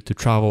to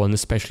travel, and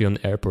especially on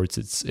airports,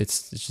 it's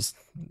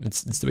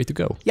the way to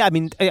go. Yeah, I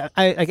mean,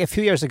 like a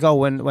few years ago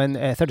when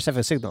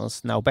 37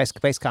 Signals, now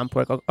Basecamp,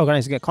 were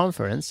organizing a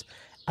conference,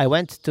 I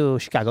went to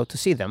Chicago to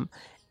see them,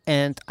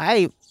 and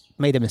I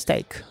made a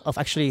mistake of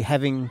actually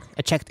having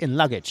a checked-in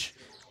luggage.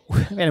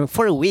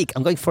 For a week,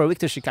 I'm going for a week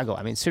to Chicago.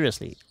 I mean,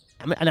 seriously,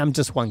 and I'm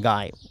just one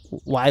guy.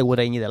 Why would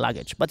I need a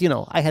luggage? But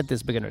I had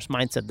this beginner's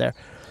mindset there,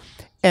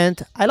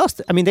 and I lost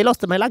it. I mean, they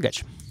lost my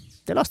luggage.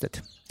 They lost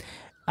it.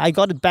 I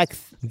got it back.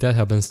 That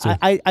happens too.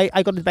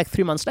 I got it back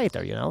 3 months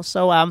later.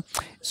 So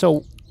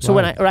Wow.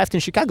 when I arrived in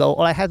Chicago,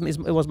 all I had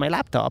was my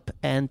laptop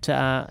and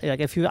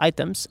a few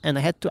items, and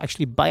I had to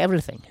actually buy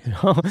everything.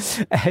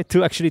 I had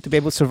to be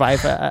able to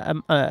survive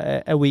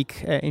a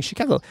week in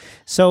Chicago.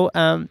 So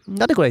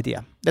not a good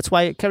idea. That's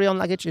why carry-on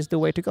luggage is the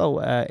way to go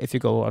if you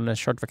go on a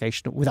short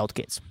vacation without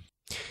kids.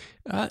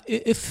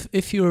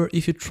 If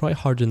you try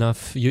hard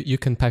enough, you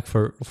can pack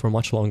for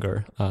much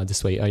longer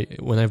this way.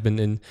 When I've been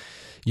in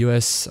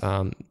US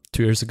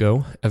 2 years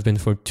ago, I've been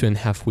for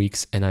 2.5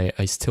 weeks, and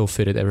I still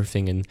fitted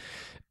everything in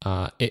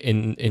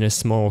a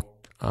small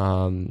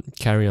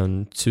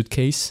carry-on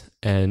suitcase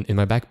and in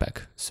my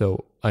backpack.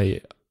 So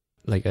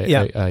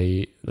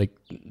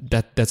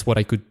that's what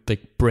I could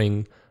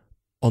bring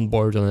on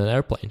board on an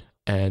airplane,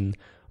 and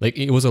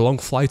it was a long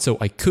flight, so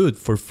I could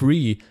for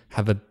free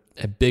have a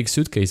big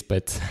suitcase,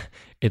 but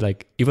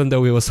even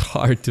though it was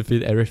hard to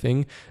fit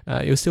everything,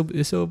 it was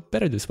still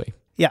better this way.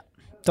 Yeah,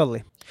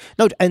 totally.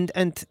 No,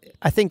 and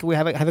I think we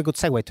have a good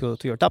segue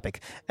to your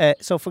topic.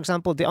 So, for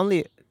example, the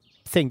only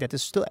thing that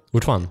is still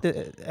which one?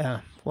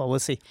 Well, we'll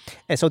see.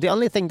 So the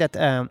only thing that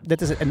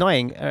is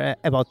annoying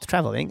about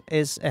traveling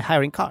is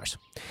hiring cars,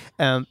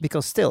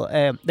 because still,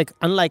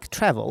 unlike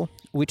travel,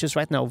 which is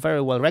right now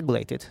very well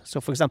regulated. So,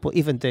 for example,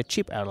 even the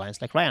cheap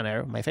airlines like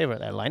Ryanair, my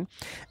favorite airline,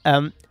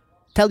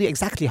 tell you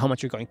exactly how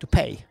much you're going to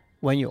pay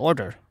when you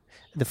order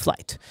the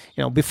flight.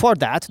 Before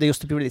that, they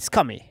used to be really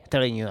scummy,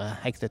 telling you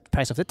the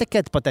price of the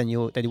ticket, but then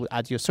they would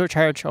add your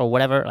surcharge or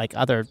whatever,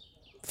 other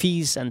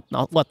fees and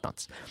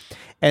whatnots,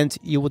 and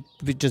you would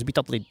just be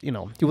totally,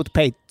 you would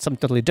pay something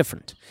totally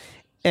different.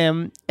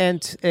 And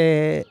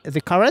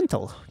the car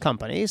rental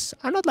companies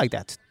are not like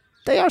that.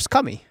 They are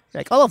scummy,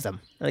 all of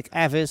them,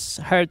 Avis,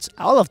 Hertz,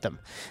 all of them,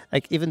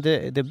 even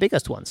the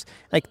biggest ones.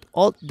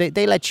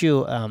 They let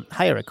you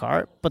hire a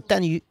car, but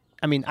then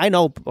I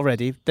know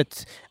already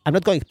that I'm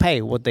not going to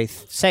pay what they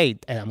say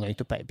I'm going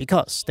to pay,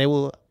 because they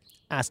will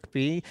ask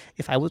me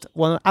if I would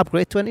want to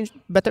upgrade to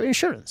better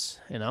insurance.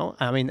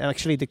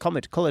 Actually the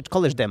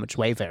college damage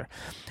waiver,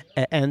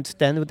 and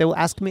then they will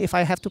ask me if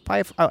I have to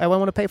pay. I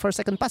want to pay for a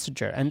second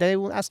passenger, and they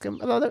will ask them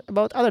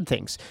about other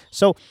things.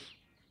 So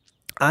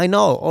I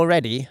know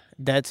already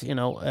that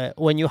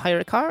when you hire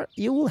a car,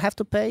 you will have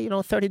to pay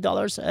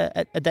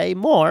 $30 a day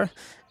more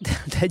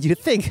than you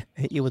think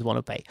you would want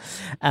to pay.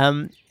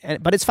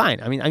 But it's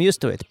fine. I'm used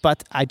to it,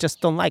 but I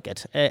just don't like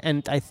it,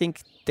 and I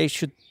think they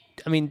should.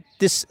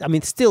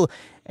 Still,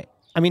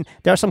 I mean,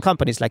 there are some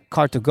companies like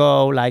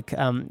Car2Go, like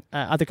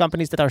other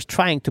companies that are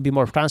trying to be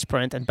more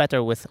transparent and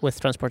better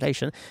with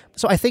transportation.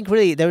 So I think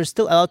really there is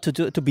still a lot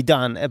to be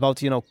done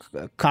about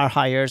car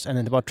hires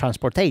and about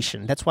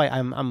transportation. That's why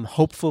I'm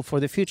hopeful for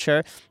the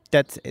future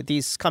that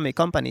these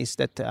companies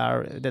that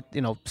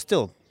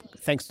still,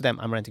 thanks to them,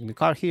 I'm renting the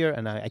car here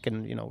and I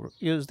can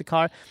use the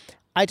car.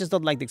 I just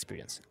don't like the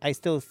experience. I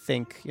still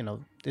think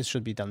this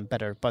should be done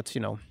better. But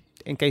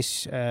in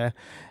case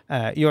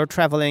you're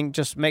traveling,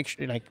 just make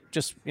sure,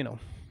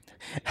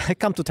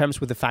 come to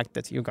terms with the fact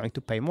that you're going to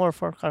pay more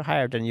for car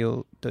hire than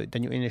you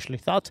initially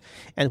thought,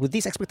 and with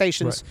these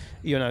expectations,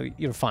 right,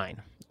 you're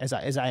fine, as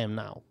I am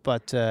now.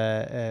 But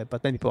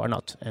many people are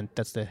not, and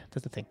that's the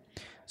thing.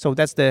 So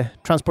that's the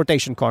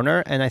transportation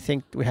corner, and I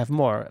think we have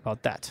more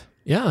about that.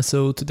 Yeah,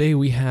 so today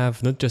we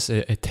have not just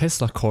a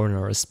Tesla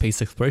corner, a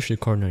space exploration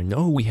corner.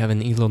 No, we have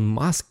an Elon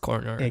Musk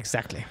corner.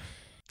 Exactly.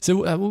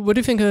 So what do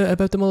you think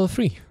about the Model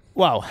 3?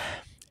 Wow.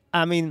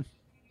 I mean,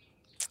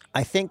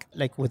 I think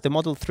like with the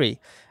Model 3,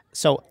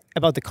 so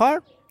about the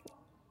car,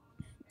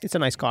 it's a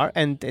nice car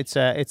and it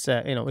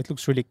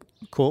looks really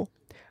cool.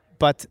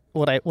 But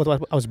what I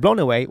was blown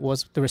away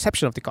was the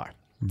reception of the car.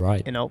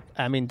 Right.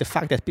 I mean, the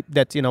fact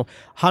that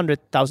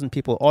 100,000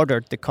 people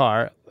ordered the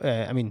car.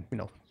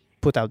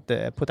 Put up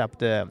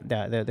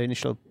the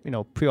initial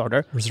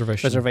pre-order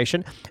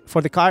reservation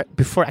for the car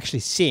before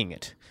actually seeing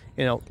it.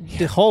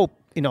 The whole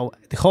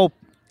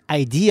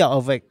idea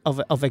of a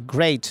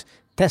great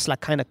Tesla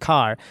kind of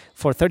car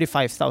for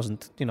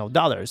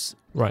 $35,000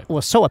 right,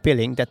 was so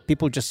appealing that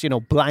people just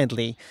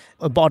blindly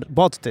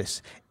bought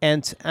this.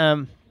 And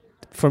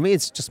for me,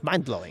 it's just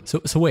mind blowing.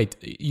 So wait,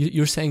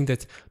 you're saying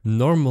that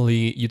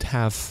normally you'd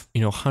have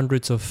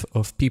hundreds of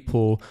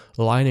people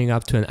lining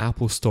up to an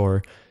Apple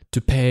store to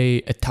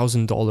pay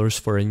 $1,000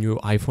 for a new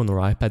iPhone or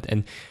iPad,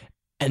 and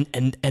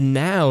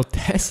now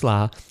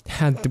Tesla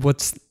had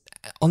what's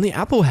only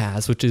Apple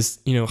has, which is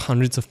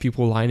hundreds of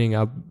people lining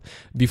up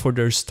before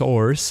their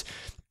stores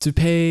to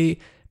pay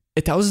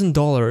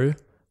 $1,000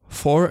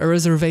 for a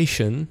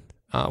reservation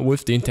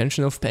with the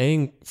intention of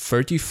paying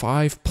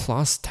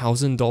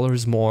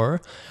 $35,000+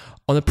 more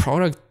on a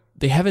product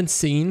they haven't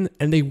seen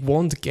and they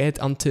won't get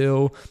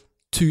until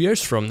 2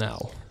 years from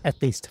now,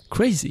 at least.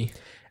 Crazy.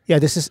 Yeah,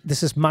 this is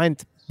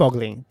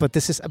mind-boggling, but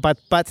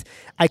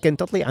I can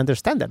totally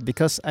understand that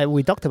because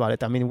we talked about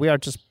it. I mean, we are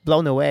just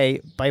blown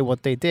away by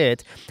what they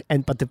did,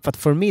 but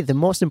for me, the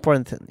most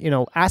important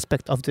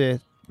aspect of the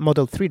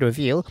Model 3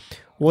 reveal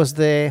was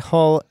the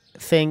whole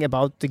thing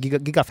about the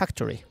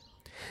Gigafactory.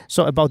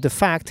 So about the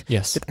fact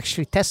that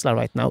actually Tesla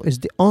right now is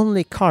the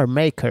only car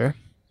maker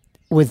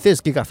with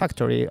this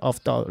Gigafactory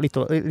of the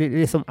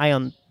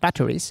lithium-ion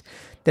batteries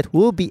that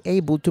will be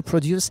able to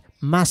produce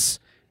mass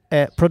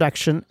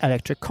production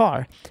electric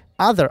car.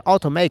 Other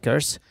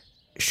automakers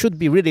should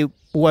be really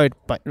worried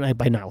by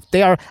now.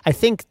 They are. I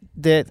think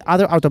the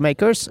other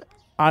automakers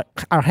are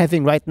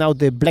having right now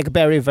the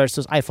BlackBerry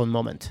versus iPhone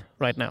moment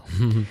right now.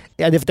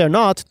 And if they're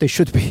not, they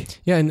should be.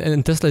 Yeah,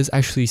 and Tesla is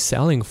actually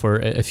selling for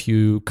a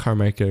few car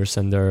makers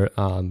and their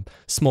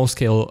small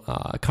scale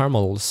car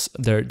models.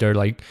 They're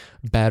like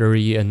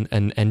battery and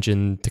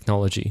engine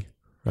technology,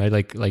 right?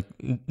 Like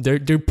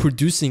they're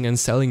producing and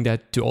selling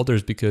that to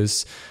others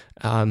because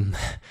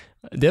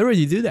they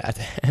already do that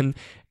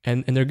and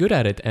they're good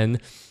at it.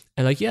 And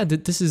like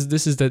this is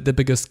the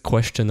biggest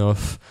question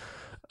of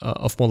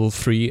Model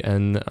 3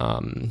 and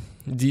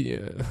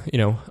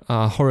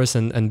Horace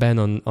and Ben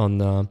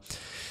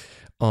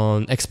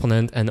on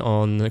Exponent and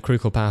on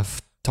Critical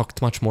Path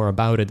talked much more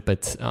about it,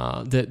 but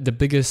the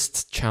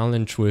biggest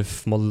challenge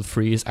with Model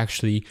 3 is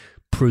actually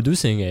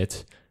producing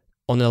it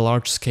on a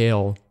large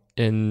scale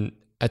and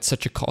at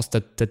such a cost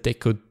that they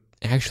could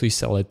actually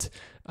sell it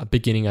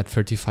beginning at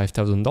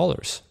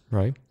 $35,000,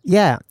 right?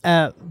 Yeah,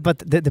 but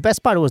the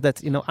best part was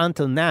that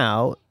until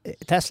now,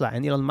 Tesla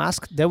and Elon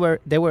Musk, they were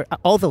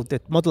although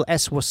the Model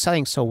S was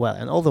selling so well,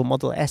 and although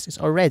Model S is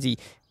already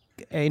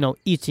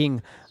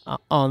eating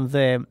on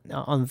the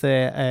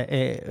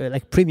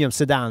like premium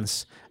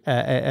sedans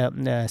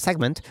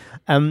segment,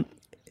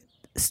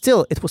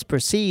 still it was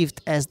perceived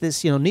as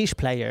this niche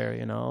player.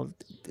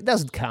 It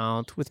doesn't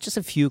count with just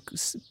a few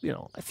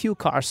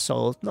cars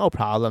sold, no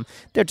problem.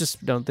 They're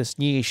just this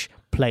niche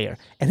player,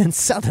 and then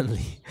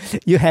suddenly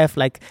you have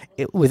like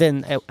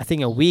within I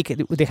think a week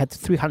they had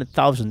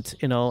 300,000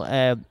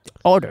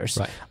 orders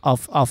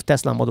of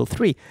Tesla Model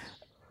 3.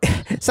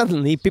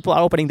 Suddenly people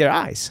are opening their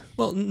eyes.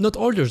 Well, not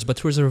orders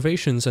but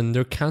reservations, and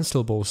they're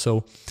cancelable,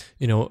 so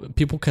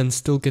people can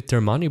still get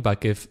their money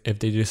back if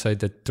they decide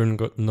that they're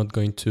not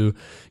going to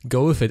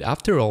go with it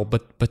after all,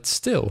 but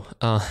still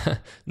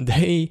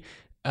they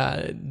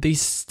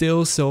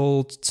still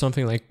sold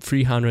something like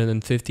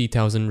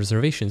 350,000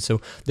 reservations.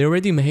 So they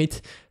already made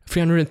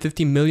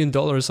 $350 million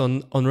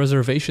on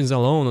reservations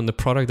alone on the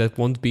product that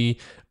won't be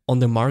on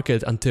the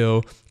market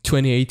until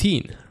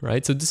 2018,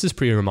 right? So this is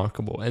pretty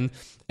remarkable. And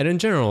in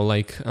general,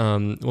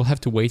 we'll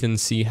have to wait and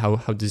see how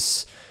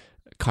this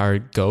car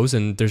goes.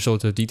 And there's a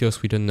lot of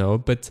details we don't know.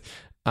 But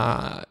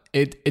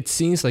it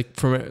seems like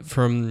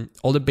from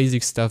all the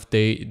basic stuff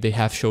they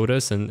have showed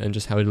us and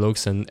just how it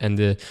looks and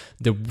the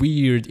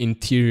weird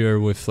interior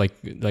with like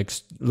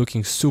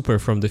looking super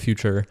from the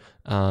future,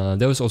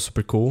 that was all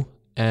super cool.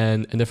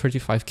 And the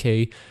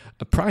 35K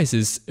price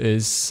is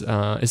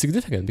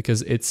significant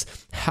because it's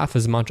half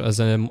as much as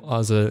a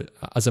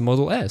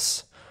Model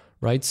S,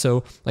 right?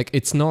 So like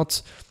it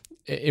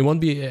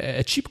won't be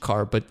a cheap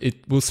car, but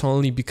it will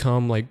suddenly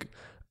become like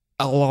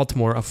a lot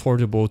more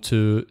affordable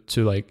to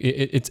like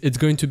it's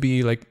going to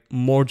be like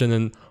more than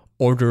an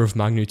order of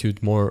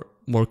magnitude more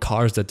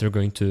cars that they're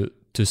going to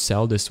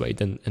sell this way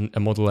than a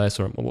Model S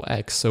or a Model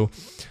X. So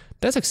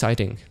that's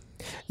exciting.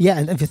 Yeah,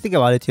 and if you think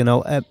about it,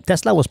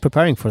 Tesla was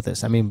preparing for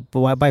this. I mean,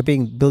 by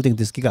building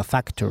this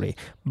gigafactory,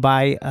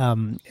 by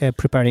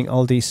preparing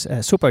all these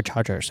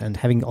superchargers and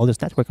having all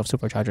this network of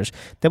superchargers,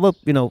 they were,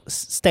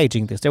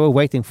 staging this. They were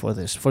waiting for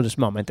this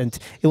moment, and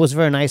it was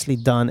very nicely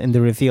done in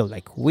the reveal.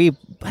 Like, we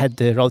had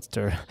the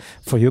Roadster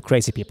for you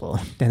crazy people,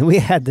 then we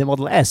had the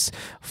Model S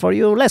for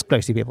you less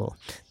crazy people,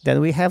 then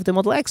we have the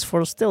Model X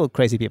for still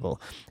crazy people.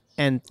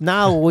 And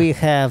now we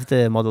have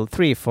the Model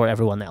 3 for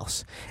everyone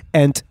else.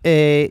 And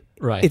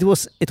right. It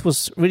was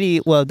really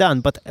well done.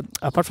 But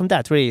apart from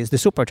that, really, is the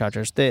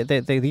superchargers, the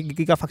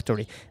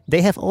Gigafactory.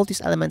 They have all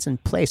these elements in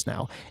place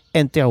now.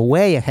 And they're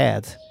way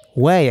ahead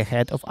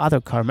of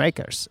other car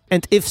makers.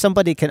 And if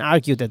somebody can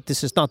argue that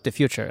this is not the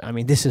future, I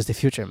mean, this is the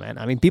future, man.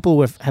 I mean,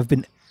 people have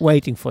been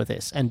waiting for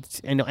this. And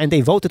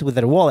they voted with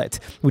their wallet,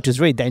 which is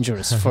really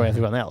dangerous for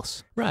everyone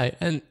else. Right.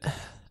 And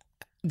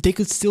they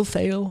could still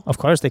fail. Of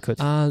course they could.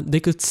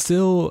 They could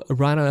still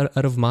run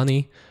out of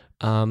money.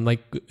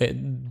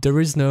 There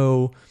is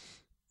no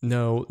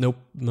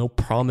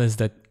promise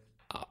that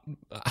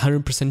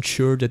 100%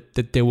 sure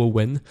that they will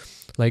win.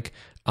 Like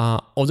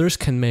others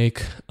can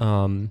make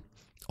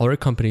other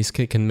companies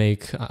can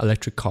make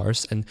electric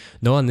cars, and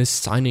no one is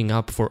signing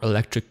up for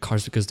electric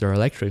cars because they're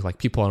electric. Like,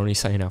 people are only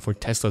signing up for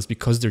Teslas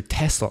because they're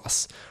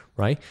Teslas,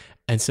 right?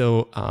 And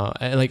so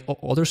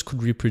others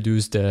could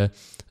reproduce the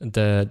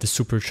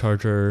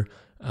supercharger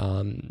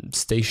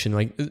station.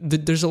 Like,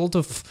 there's a lot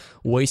of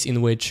ways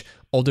in which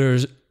other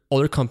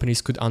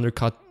companies could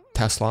undercut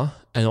Tesla,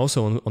 and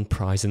also on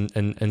price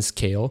and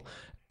scale.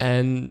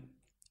 And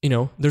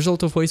there's a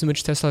lot of ways in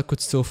which Tesla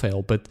could still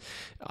fail, but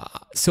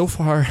so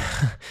far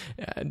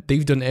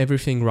they've done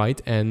everything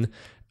right. And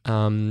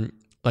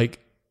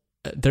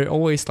they're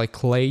always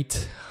like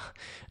late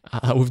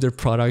with their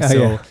products.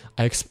 So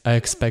yeah. I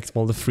expect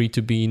Model 3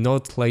 to be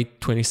not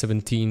late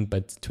 2017,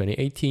 but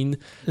 2018.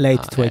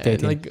 Late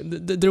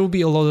 2018. There will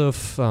be a lot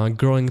of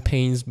growing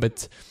pains,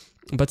 but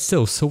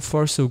still, so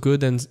far so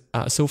good. And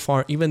so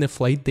far, even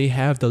if late, they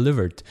have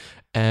delivered.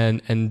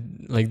 And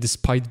like,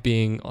 despite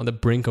being on the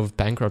brink of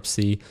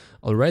bankruptcy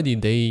already,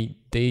 they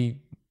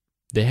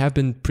have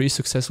been pretty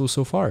successful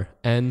so far.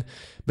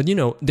 But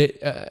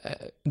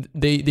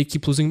they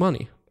keep losing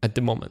money at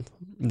the moment.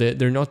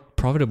 They're not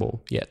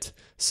profitable yet.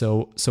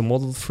 So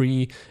Model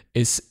 3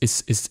 is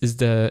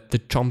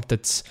the jump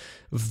that's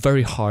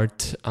very hard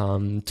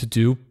to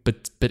do.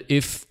 But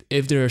if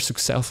they're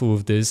successful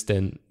with this,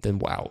 then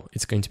wow,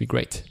 it's going to be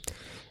great.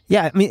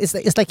 Yeah, I mean, it's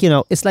like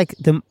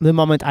the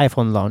moment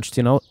iPhone launched.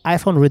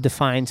 iPhone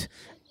redefined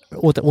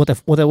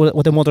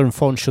what a modern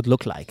phone should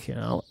look like.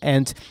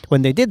 And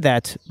when they did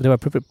that, there were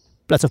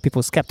lots of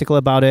people skeptical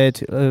about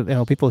it.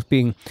 People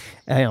being,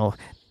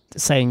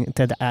 saying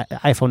that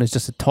iPhone is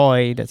just a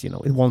toy, that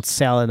it won't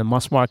sell in the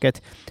mass market.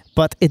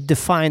 But it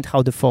defined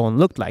how the phone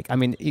looked like. I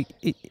mean, if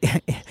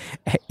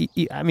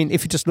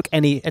you just look at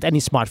any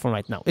smartphone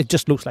right now, it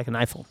just looks like an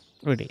iPhone,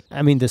 really.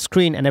 I mean, the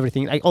screen and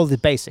everything, like all the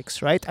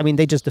basics, right? I mean,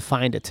 they just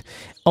defined it.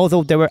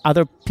 Although there were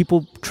other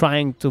people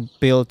trying to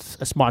build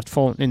a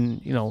smartphone in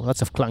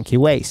lots of clunky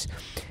ways.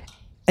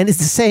 And it's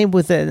the same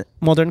with a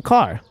modern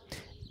car.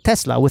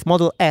 Tesla, with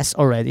Model S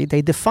already,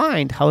 they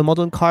defined how a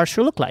modern car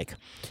should look like.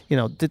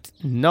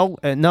 No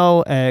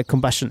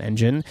combustion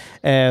engine,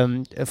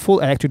 full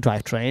electric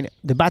drivetrain.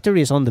 The battery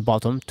is on the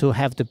bottom to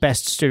have the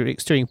best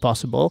steering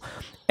possible,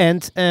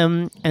 and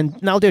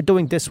now they're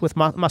doing this with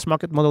mass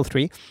market Model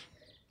 3,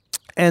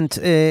 and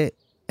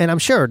I'm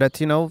sure that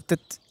that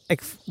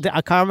the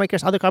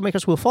other car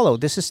makers will follow.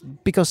 This is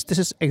because this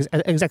is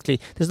exactly,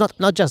 this is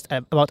not just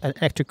about an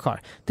electric car.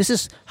 This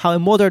is how a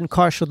modern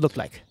car should look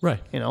like. Right.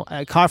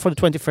 A car for the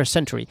 21st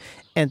century.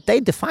 And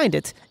they defined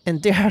it,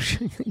 and they are,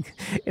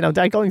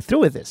 they're going through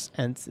with this,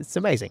 and it's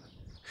amazing.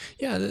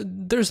 Yeah,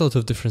 there's a lot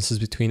of differences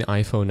between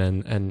iPhone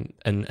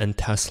and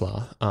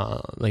Tesla.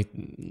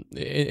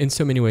 In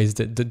so many ways,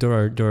 that there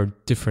are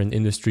different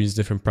industries,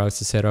 different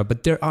products, etc.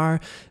 But there are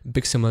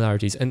big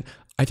similarities, and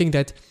I think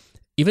that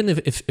even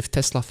if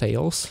Tesla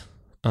fails,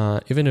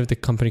 even if the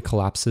company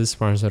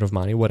collapses, runs out of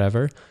money,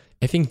 whatever,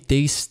 I think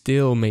they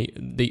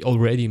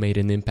already made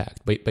an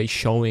impact by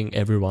showing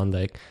everyone,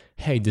 like,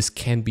 hey, this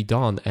can be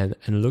done, and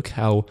look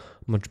how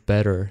much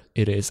better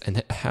it is,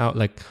 and how,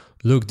 like,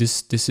 look,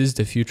 this is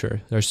the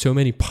future. There are so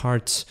many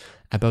parts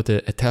about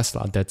a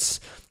Tesla that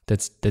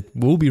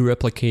will be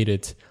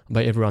replicated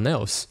by everyone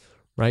else,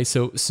 right?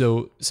 So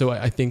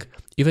I think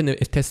even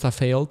if Tesla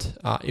failed,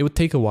 it would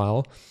take a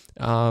while,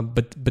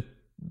 but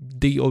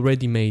they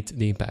already made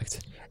the impact.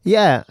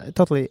 Yeah,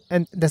 totally.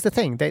 And that's the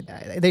thing.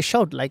 They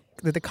showed like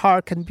that the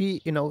car can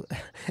be,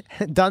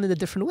 done in a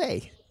different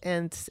way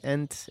and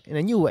in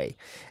a new way,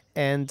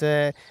 and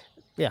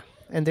yeah,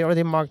 and they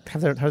already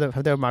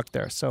have their mark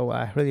there. So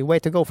really, way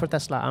to go for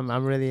Tesla.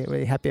 I'm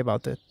really happy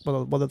about the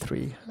Model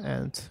 3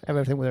 and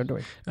everything they're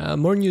doing.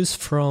 More news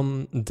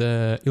from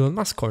the Elon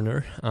Musk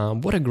corner.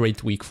 What a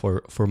great week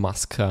for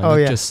Musk.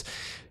 Just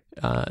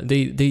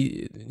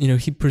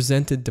he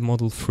presented the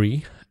Model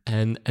 3,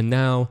 and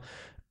now.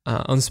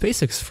 On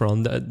SpaceX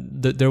front,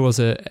 there was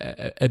a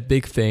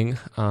big thing.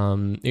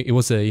 It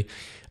was a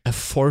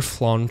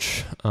fourth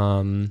launch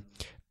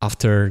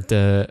after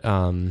the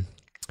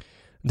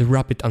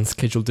rapid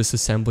unscheduled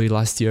disassembly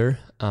last year.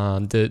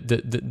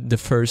 The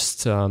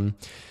first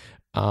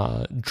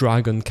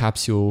Dragon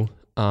capsule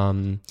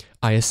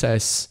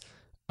ISS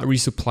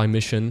resupply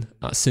mission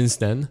since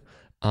then,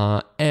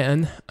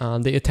 and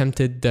they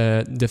attempted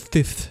the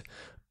fifth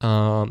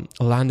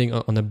landing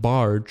on a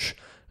barge.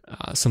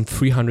 Some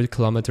 300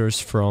 kilometers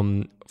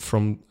from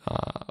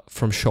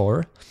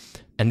shore,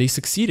 and they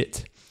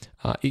succeeded.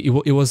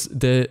 It was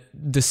the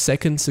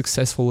second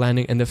successful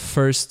landing and the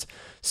first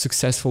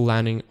successful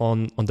landing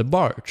on the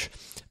barge,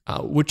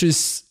 which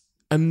is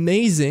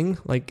amazing.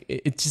 Like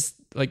it just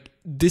like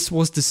this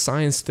was the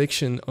science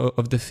fiction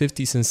of the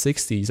 50s and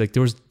 60s. Like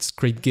there was this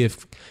great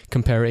gif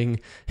comparing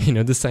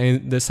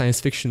the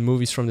science fiction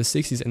movies from the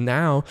 60s, and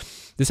now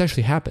this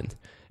actually happened.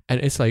 And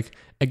it's like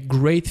a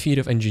great feat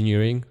of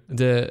engineering.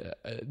 The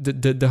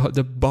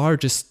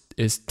barge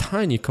is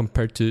tiny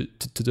compared to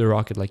the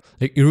rocket. Like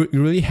you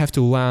really have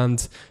to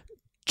land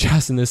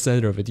just in the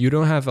center of it. You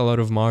don't have a lot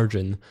of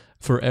margin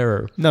for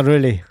error. Not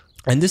really.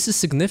 And this is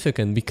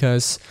significant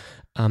because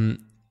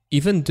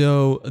even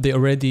though they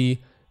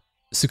already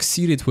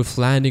succeeded with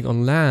landing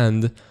on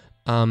land,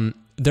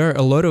 there are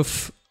a lot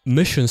of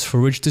missions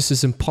for which this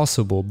is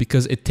impossible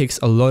because it takes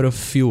a lot of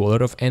fuel, a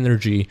lot of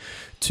energy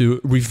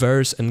to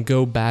reverse and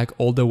go back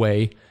all the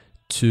way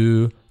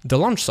to the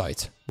launch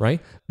site, right?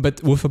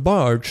 But with a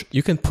barge,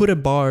 you can put a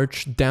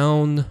barge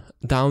downrange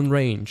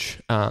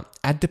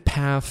at the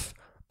path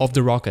of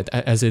the rocket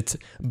as it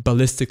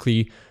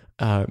ballistically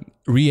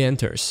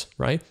re-enters,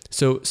 right?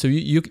 So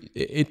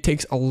it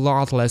takes a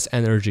lot less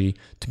energy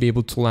to be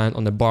able to land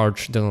on a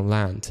barge than on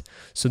land.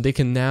 So they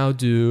can now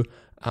do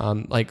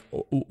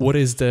what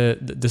is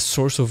the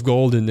source of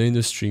gold in the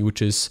industry, which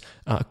is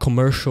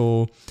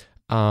commercial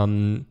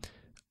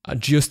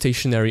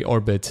geostationary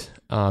orbit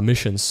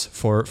missions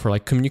for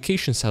like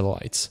communication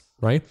satellites,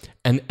 right?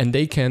 And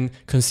they can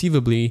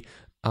conceivably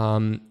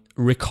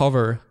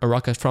recover a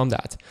rocket from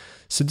that.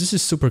 So this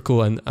is super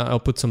cool, and I'll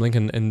put some link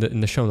in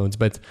the show notes.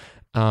 But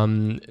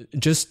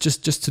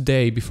just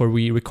today, before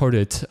we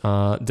recorded,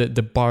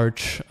 the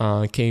barge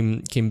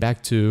came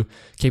back to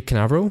Cape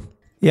Canaveral.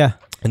 Yeah.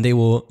 And they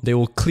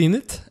will clean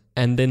it,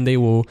 and then they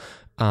will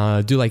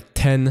do like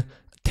 10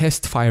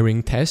 test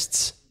firing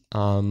tests,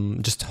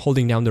 just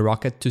holding down the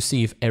rocket to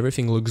see if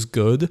everything looks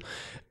good.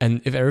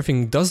 And if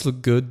everything does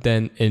look good,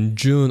 then in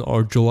June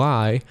or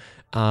July,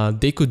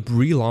 they could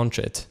relaunch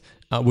it,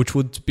 which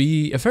would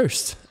be a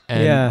first.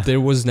 And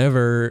there was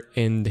never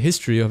in the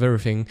history of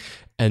everything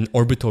an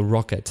orbital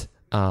rocket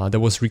that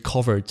was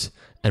recovered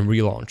and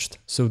relaunched.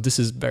 So this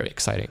is very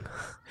exciting.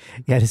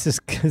 Yeah, this is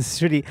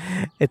really.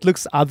 It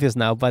looks obvious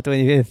now, but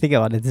when you think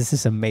about it, this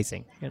is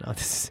amazing.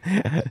 This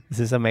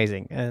is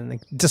amazing. And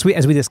just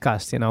as we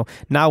discussed,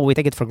 now we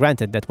take it for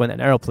granted that when an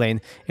airplane,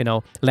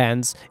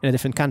 lands in a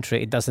different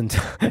country, it doesn't,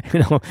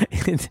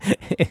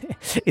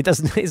 it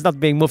doesn't. It's not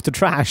being moved to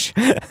trash.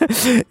 Right.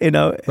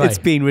 It's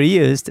being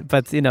reused.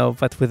 But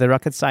with the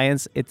rocket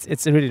science,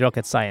 it's really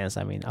rocket science.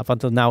 I mean, up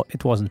until now,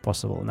 it wasn't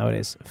possible. Now it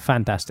is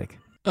fantastic.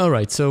 All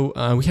right, so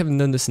we haven't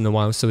done this in a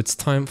while, so it's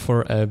time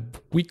for a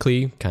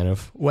weekly kind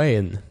of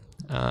weigh-in.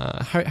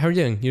 How are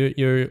you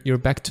doing? You're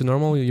back to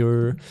normal. How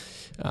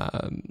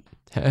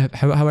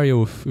are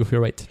you with your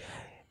weight?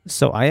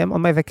 So I am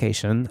on my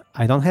vacation.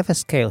 I don't have a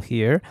scale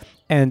here,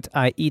 and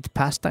I eat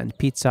pasta and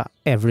pizza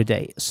every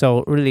day.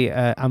 So really,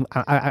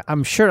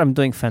 I'm sure I'm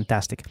doing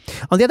fantastic.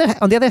 On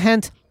the other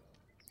hand,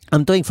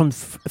 I'm doing from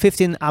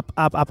 15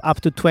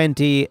 up to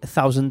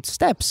 20,000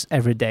 steps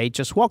every day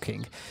just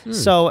walking.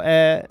 So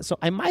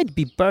I might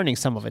be burning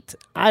some of it.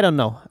 I don't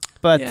know,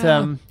 but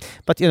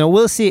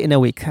we'll see in a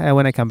week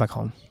when I come back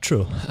home.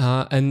 True.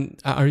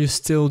 And are you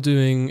still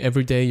doing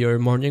every day your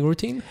morning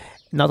routine?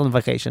 Not on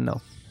vacation,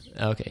 no.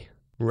 Okay,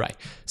 right.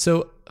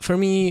 So for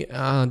me,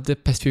 the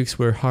past few weeks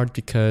were hard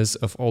because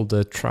of all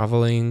the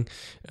traveling.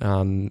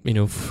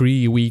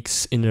 3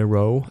 weeks in a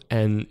row,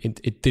 and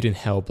it didn't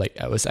help. Like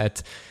I was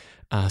at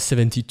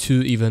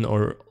 72 even,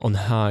 or on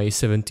high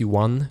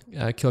 71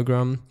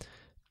 kilogram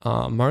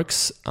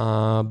marks.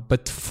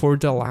 But for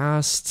the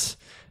last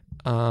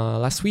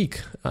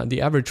week,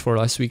 the average for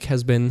last week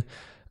has been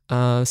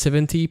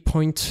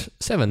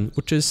 70.7,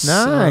 which is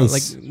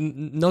Nice.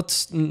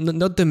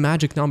 not the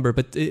magic number,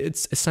 but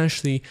it's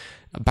essentially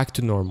back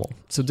to normal.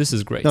 So this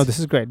is great. No, this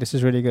is great. This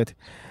is really good.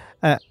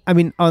 I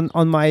mean,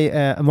 on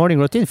my morning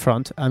routine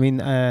front, I mean,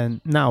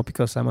 now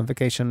because I'm on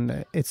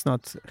vacation, it's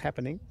not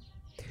happening.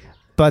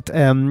 But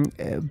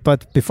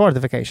before the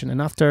vacation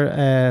and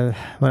after,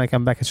 when I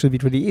come back, it should be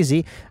really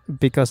easy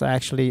because I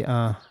actually,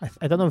 I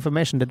don't know if I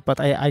mentioned it, but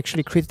I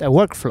actually created a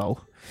workflow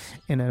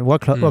in a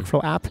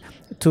workflow app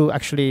to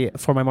actually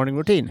for my morning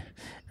routine.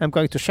 I'm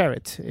going to share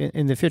it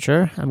in the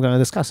future. I'm going to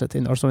discuss it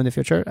also in the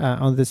future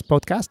on this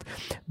podcast.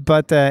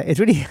 But it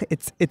really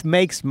it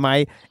makes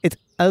it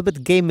a little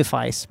bit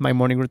gamifies my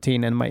morning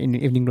routine and my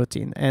evening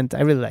routine, and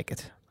I really like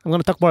it. I'm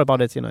going to talk more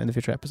about it, in the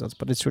future episodes.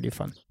 But it's really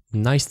fun.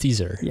 Nice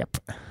teaser. Yep.